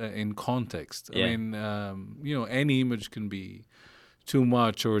depends in context. Yeah. I mean, any image can be too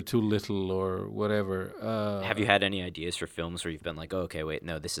much or too little or whatever. Have you had any ideas for films where you've been like, oh, okay, wait,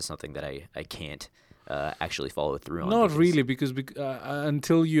 no, this is something that I can't actually follow through on? Not really, because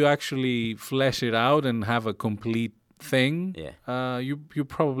until you actually flesh it out and have a complete thing, you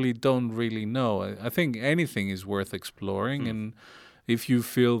probably don't really know. I think anything is worth exploring, and if you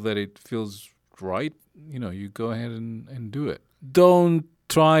feel that it feels right, you go ahead and do it. Don't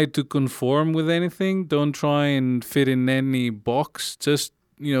try to conform with anything. Don't try and fit in any box. Just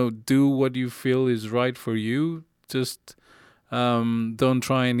do what you feel is right for you. Just don't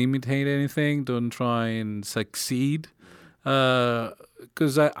try and imitate anything. Don't try and succeed.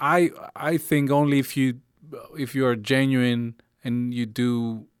 Because I think only if you are genuine and you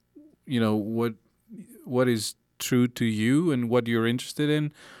do what is true to you and what you're interested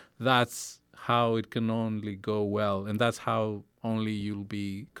in, that's how it can only go well, and that's how only you'll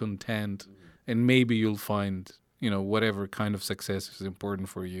be content, and maybe you'll find whatever kind of success is important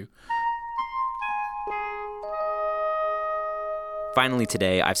for you. Finally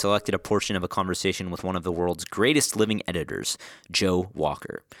today, I've selected a portion of a conversation with one of the world's greatest living editors, Joe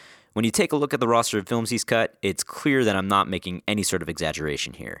Walker. When you take a look at the roster of films he's cut, it's clear that I'm not making any sort of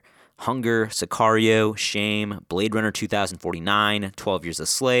exaggeration here. Hunger, Sicario, Shame, Blade Runner 2049, 12 Years a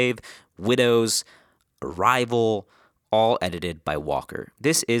Slave, Widows, Arrival, all edited by Walker.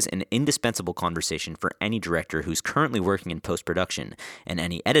 This is an indispensable conversation for any director who's currently working in post-production and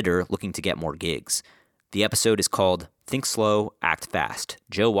any editor looking to get more gigs. The episode is called Think Slow, Act Fast.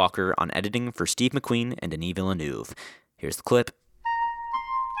 Joe Walker on editing for Steve McQueen and Denis Villeneuve. Here's the clip.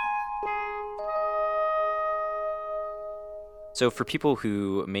 So for people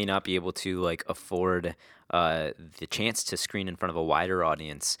who may not be able to afford the chance to screen in front of a wider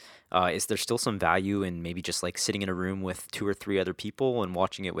audience, is there still some value in maybe just sitting in a room with 2 or 3 other people and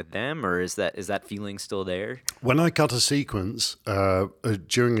watching it with them, or is that feeling still there? When I cut a sequence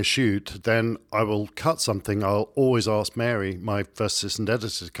during a shoot, then I will cut something. I'll always ask Mary, my first assistant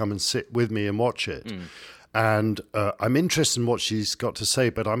editor, to come and sit with me and watch it. And I'm interested in what she's got to say,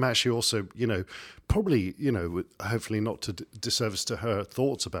 but I'm actually also, probably, hopefully not to disservice to her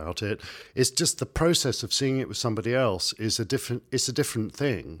thoughts about it. It's just the process of seeing it with somebody else is a different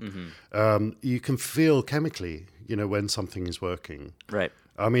thing. You can feel chemically, when something is working. Right.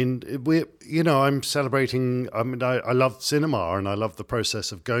 I mean, I'm celebrating. I mean, I love cinema, and I love the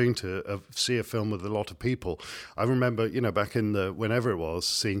process of going to see a film with a lot of people. I remember, back in whenever it was,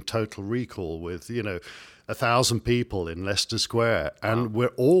 seeing Total Recall with, 1,000 people in Leicester Square, and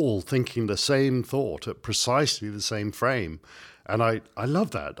we're all thinking the same thought at precisely the same frame. And I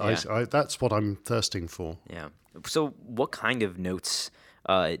love that. Yeah. That's what I'm thirsting for. Yeah. So what kind of notes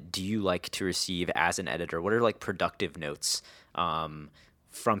do you like to receive as an editor? What are like productive notes from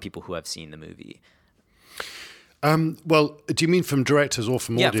people who have seen the movie? Well, do you mean from directors or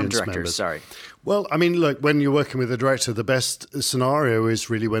from audience members? Yeah, from directors, sorry. Well, I mean, look, when you're working with a director, the best scenario is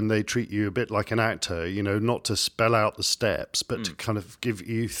really when they treat you a bit like an actor, not to spell out the steps, but to kind of give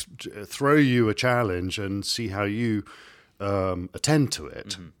you, throw you a challenge and see how you attend to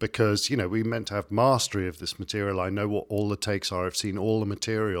it. Because, we meant to have mastery of this material. I know what all the takes are. I've seen all the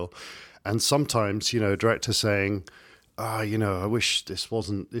material. And sometimes, a director saying, I wish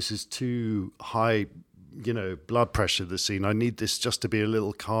this is too high, blood pressure, the scene. I need this just to be a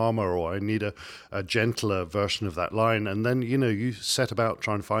little calmer, or I need a gentler version of that line. And then, you set about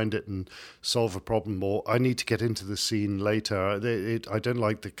trying to find it and solve a problem, or I need to get into the scene later. I don't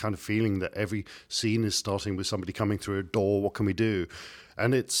like the kind of feeling that every scene is starting with somebody coming through a door. What can we do?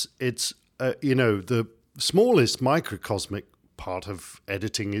 And it's the smallest microcosmic part of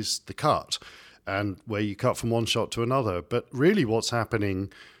editing is the cut, and where you cut from one shot to another. But really what's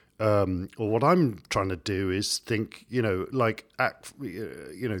happening, or what I'm trying to do is think,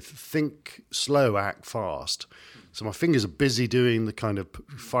 think slow, act fast. So my fingers are busy doing the kind of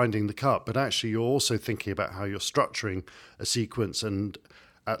finding the cut, but actually you're also thinking about how you're structuring a sequence and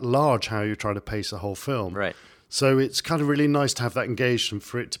at large how you're trying to pace the whole film. Right. So it's kind of really nice to have that engaged and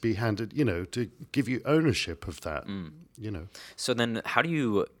for it to be handed, to give you ownership of that, So then how do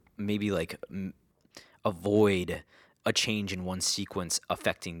you maybe avoid a change in one sequence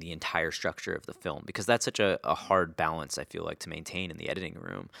affecting the entire structure of the film? Because that's such a hard balance, I feel like, to maintain in the editing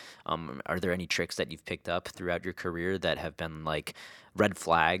room. Are there any tricks that you've picked up throughout your career that have been like red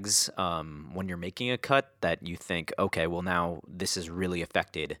flags when you're making a cut that you think, okay, well now this has really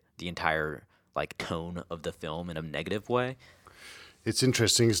affected the entire tone of the film in a negative way? It's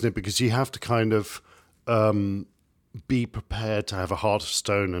interesting, isn't it? Because you have to kind of be prepared to have a heart of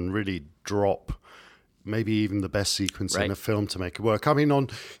stone and really drop maybe even the best sequence in a film to make it work. I mean,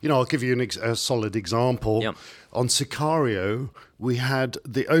 I'll give you a solid example. Yep. On Sicario, we had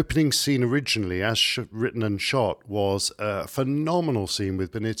the opening scene originally, as written and shot, was a phenomenal scene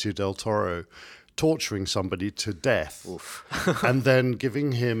with Benicio del Toro torturing somebody to death. And then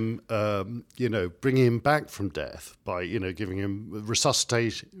giving him, bringing him back from death by, giving him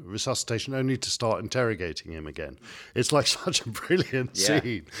resuscitation only to start interrogating him again. It's like such a brilliant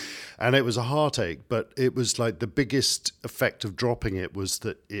scene. And it was a heartache, but it was like the biggest effect of dropping it was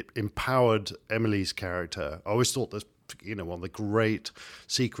that it empowered Emily's character. I always thought that, one of the great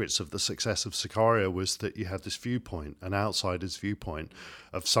secrets of the success of Sicario was that you had this viewpoint, an outsider's viewpoint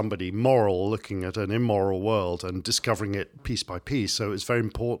of somebody moral looking at an immoral world and discovering it piece by piece. So it's very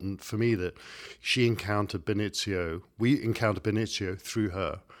important for me that we encountered Benicio through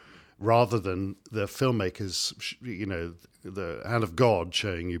her, rather than the filmmakers, the hand of God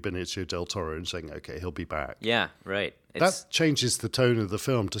showing you Benicio del Toro and saying, okay, he'll be back. Yeah, right. That changes the tone of the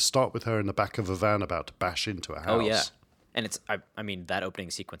film to start with her in the back of a van about to bash into a house. Oh, yeah. And I mean, that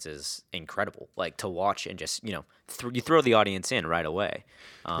opening sequence is incredible, to watch and just, you throw the audience in right away.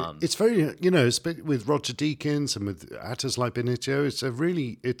 It's very, with Roger Deakins and with actors like Benicio,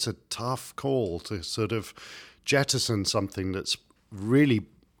 it's a tough call to sort of jettison something that's really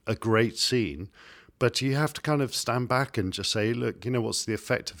a great scene. But you have to kind of stand back and just say, look, what's the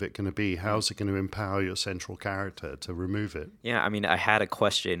effect of it going to be? How's it going to empower your central character to remove it? Yeah, I mean, I had a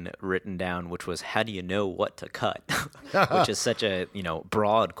question written down, which was, how do you know what to cut? Which is such a,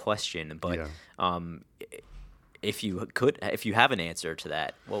 broad question. But if you have an answer to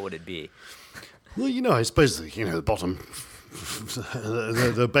that, what would it be? Well, I suppose, the bottom,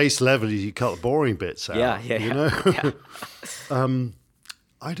 the base level, you cut the boring bits out. Yeah.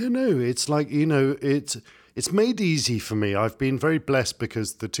 I don't know. It's like, it's made easy for me. I've been very blessed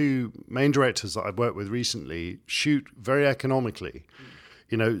because the two main directors that I've worked with recently shoot very economically.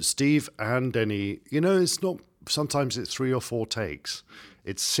 Steve and Denny, it's not sometimes it's 3 or 4 takes.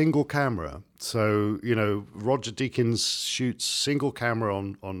 It's single camera. So, Roger Deakins shoots single camera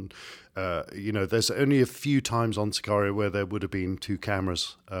on there's only a few times on Sicario where there would have been 2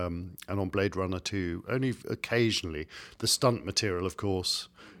 cameras, and on Blade Runner 2, only occasionally. The stunt material, of course,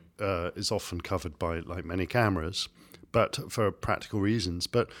 is often covered by like many cameras, but for practical reasons.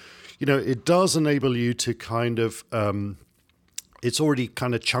 But, it does enable you to kind of, it's already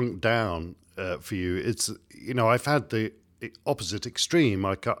kind of chunked down for you. It's, I've had the opposite extreme.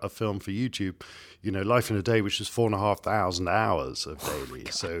 I cut a film for YouTube, Life in a Day, which is 4,500 hours of daily.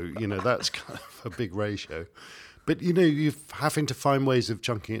 So, that's kind of a big ratio. But, you're having to find ways of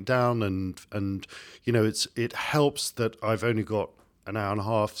chunking it down, and it helps that I've only got an hour and a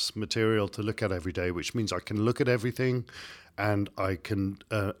half's material to look at every day, which means I can look at everything, and I can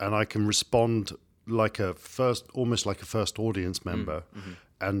respond almost like a first audience member,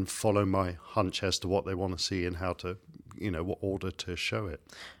 and follow my hunch as to what they want to see and how to, what order to show it.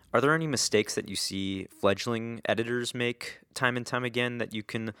 Are there any mistakes that you see fledgling editors make time and time again that you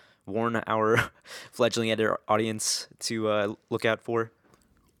can warn our fledgling editor audience to look out for?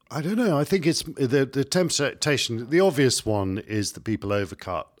 I don't know. I think it's the temptation. The obvious one is that people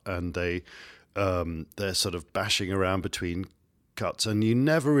overcut and they're sort of bashing around between cuts, and you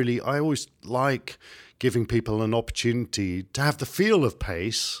never really. I always like giving people an opportunity to have the feel of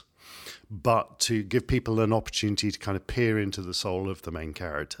pace, but to give people an opportunity to kind of peer into the soul of the main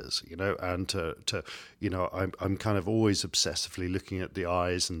characters, and to I'm kind of always obsessively looking at the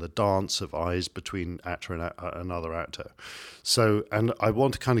eyes and the dance of eyes between actor and another actor. So, and I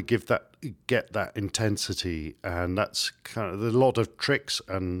want to kind of get that intensity, and that's kind of there's a lot of tricks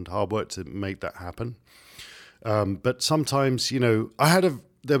and hard work to make that happen. But sometimes,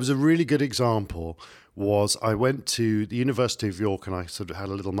 there was a really good example. I went to the University of York and I sort of had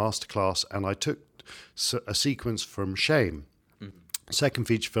a little masterclass, and I took a sequence from Shame, second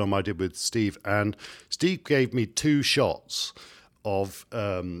feature film I did with Steve, and Steve gave me 2 shots of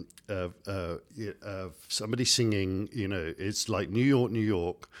somebody singing, it's like New York, New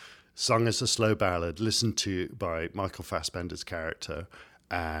York, sung as a slow ballad, listened to by Michael Fassbender's character,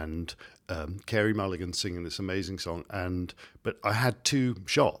 and Carey Mulligan singing this amazing song. But I had 2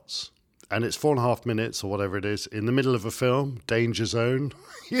 shots. And it's 4.5 minutes or whatever it is in the middle of a film, danger zone,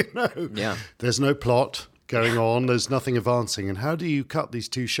 Yeah. There's no plot going on. There's nothing advancing. And how do you cut these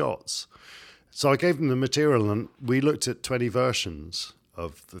 2 shots? So I gave them the material, and we looked at 20 versions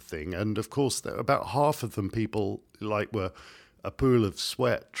of the thing. And of course, about half of them people were a pool of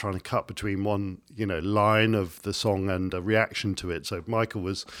sweat trying to cut between one, line of the song and a reaction to it. So Michael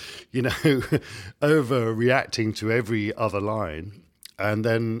was, overreacting to every other line. And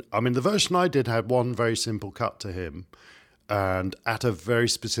then, the version I did had one very simple cut to him, and at a very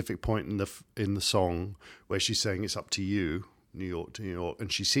specific point in the song where she's saying it's up to you, New York to New York,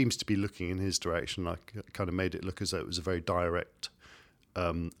 and she seems to be looking in his direction. I kind of made it look as though it was a very direct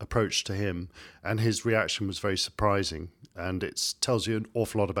approach to him, and his reaction was very surprising, and it tells you an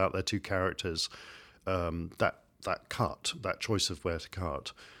awful lot about their 2 characters. That cut, that choice of where to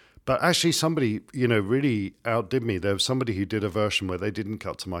cut. But actually somebody, really outdid me. There was somebody who did a version where they didn't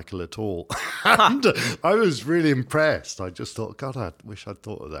cut to Michael at all. And I was really impressed. I just thought, God, I wish I'd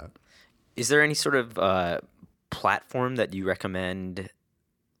thought of that. Is there any sort of platform that you recommend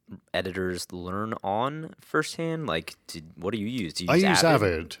editors learn on firsthand? What do you use? Do you use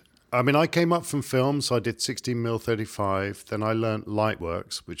Avid? I came up from film, so I did 16mm 35. Then I learned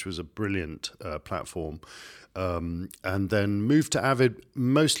Lightworks, which was a brilliant platform. And then moved to Avid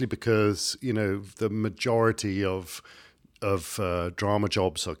mostly because, the majority of drama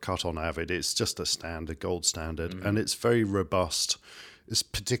jobs are cut on Avid. It's just a gold standard, and it's very robust. It's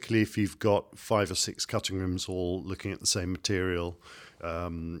particularly if you've got 5 or 6 cutting rooms all looking at the same material.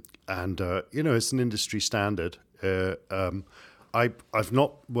 It's an industry standard. I've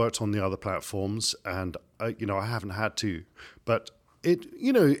not worked on the other platforms, and I haven't had to, but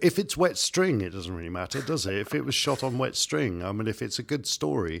if it's wet string, it doesn't really matter, does it? If it was shot on wet string, if it's a good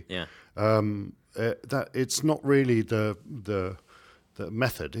story, that it's not really the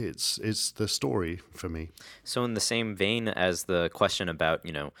method. It's the story for me. So in the same vein as the question about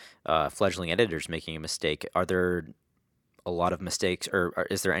fledgling editors making a mistake, are there a lot of mistakes, or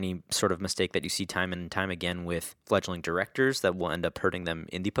is there any sort of mistake that you see time and time again with fledgling directors that will end up hurting them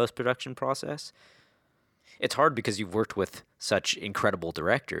in the post-production process? It's hard because you've worked with such incredible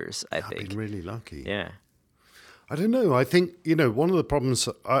directors, I think. I've been really lucky. Yeah. I don't know. I think, one of the problems,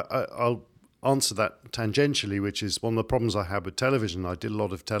 I'll answer that tangentially, which is one of the problems I had with television. I did a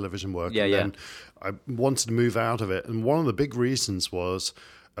lot of television work, then I wanted to move out of it. And one of the big reasons was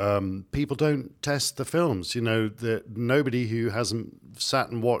people don't test the films. You know, nobody who hasn't sat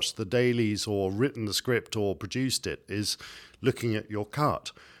and watched the dailies or written the script or produced it is looking at your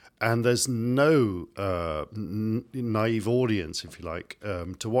cut. And there's no naive audience, if you like,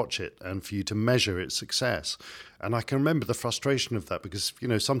 to watch it and for you to measure its success. And I can remember the frustration of that because, you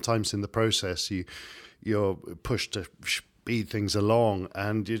know, sometimes in the process you're pushed to speed things along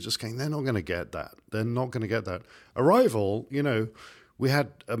and you're just going, they're not going to get that. They're not going to get that. Arrival, you know, we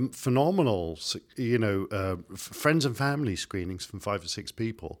had phenomenal, you know, friends and family screenings from 5 or 6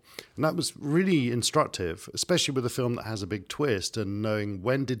 people. And that was really instructive, especially with a film that has a big twist and knowing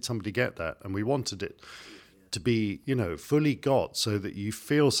when did somebody get that. And we wanted it to be, you know, fully got so that you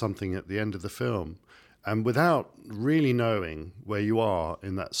feel something at the end of the film. And without really knowing where you are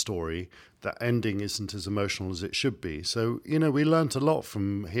in that story, that ending isn't as emotional as it should be. So, you know, we learned a lot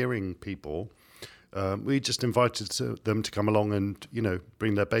from hearing people. We just invited them to come along and, you know,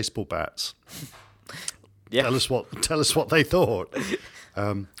 bring their baseball bats. Yeah. Tell us what they thought.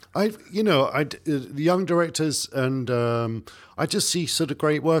 The young directors, and I just see sort of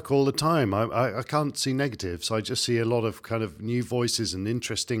great work all the time. I can't see negatives. I just see a lot of kind of new voices and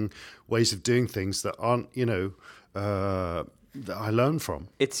interesting ways of doing things that aren't, you know, that I learn from.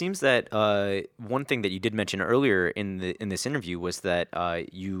 It seems that one thing that you did mention earlier in this interview was that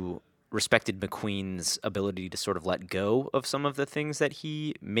you respected McQueen's ability to sort of let go of some of the things that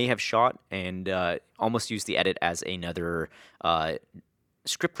he may have shot and almost use the edit as another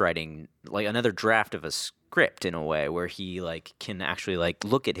script writing, like another draft of a script in a way where he like can actually like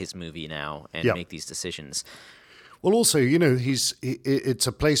look at his movie now and make these decisions. Well, also, you know, it's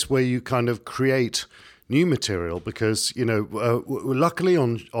a place where you kind of create new material because, you know, luckily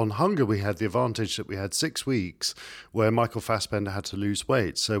on Hunger we had the advantage that we had 6 weeks where Michael Fassbender had to lose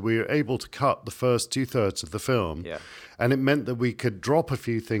weight. So we were able to cut the first 2/3 of the film. Yeah. And it meant that we could drop a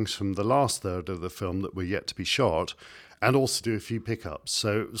few things from the last third of the film that were yet to be shot and also do a few pickups.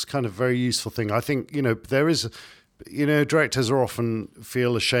 So it was kind of a very useful thing. I think, you know, there is... You know, directors are often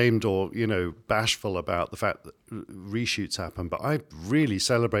feel ashamed or, you know, bashful about the fact that reshoots happen, but I really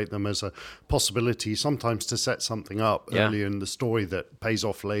celebrate them as a possibility sometimes to set something up earlier in the story that pays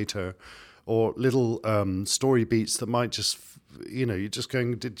off later, or little story beats that might just, you know, you're just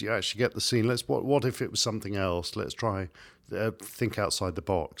going, did you actually get the scene? What if it was something else? Let's try think outside the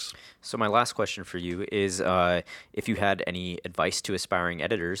box. So my last question for you is if you had any advice to aspiring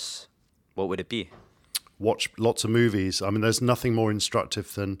editors, what would it be? Watch lots of movies. I mean, there's nothing more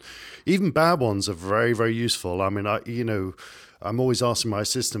instructive than, even bad ones are very, very useful. I mean, I'm always asking my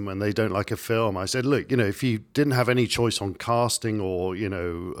assistant when they don't like a film. I said, look, you know, if you didn't have any choice on casting or, you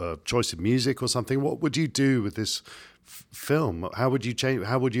know, choice of music or something, what would you do with this film? How would you change?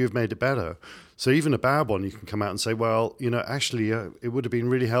 How would you have made it better? So even a bad one, you can come out and say, well, you know, actually, it would have been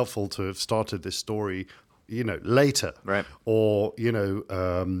really helpful to have started this story, you know, later, right? Or, you know,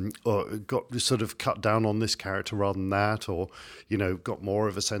 or got sort of cut down on this character rather than that, or, you know, got more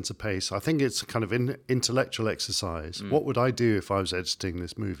of a sense of pace. I think it's kind of an intellectual exercise. What would I do if I was editing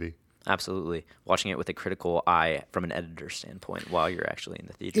this movie? Absolutely. Watching it with a critical eye from an editor standpoint while you're actually in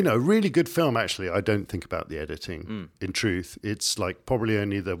the theater. You know, really good film, actually, I don't think about the editing, in truth. It's like probably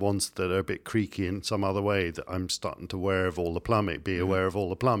only the ones that are a bit creaky in some other way that I'm starting to be aware of all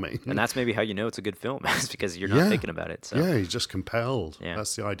the plumbing. And that's maybe how you know it's a good film, is because you're not thinking about it. So. Yeah, you're just compelled. Yeah.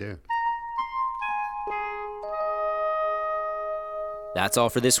 That's the idea. That's all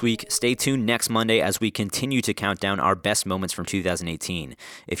for this week. Stay tuned next Monday as we continue to count down our best moments from 2018.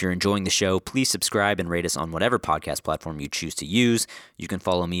 If you're enjoying the show, please subscribe and rate us on whatever podcast platform you choose to use. You can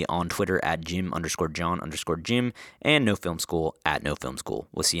follow me on Twitter at Jim_John_Jim and No Film School at No Film School.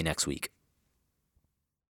 We'll see you next week.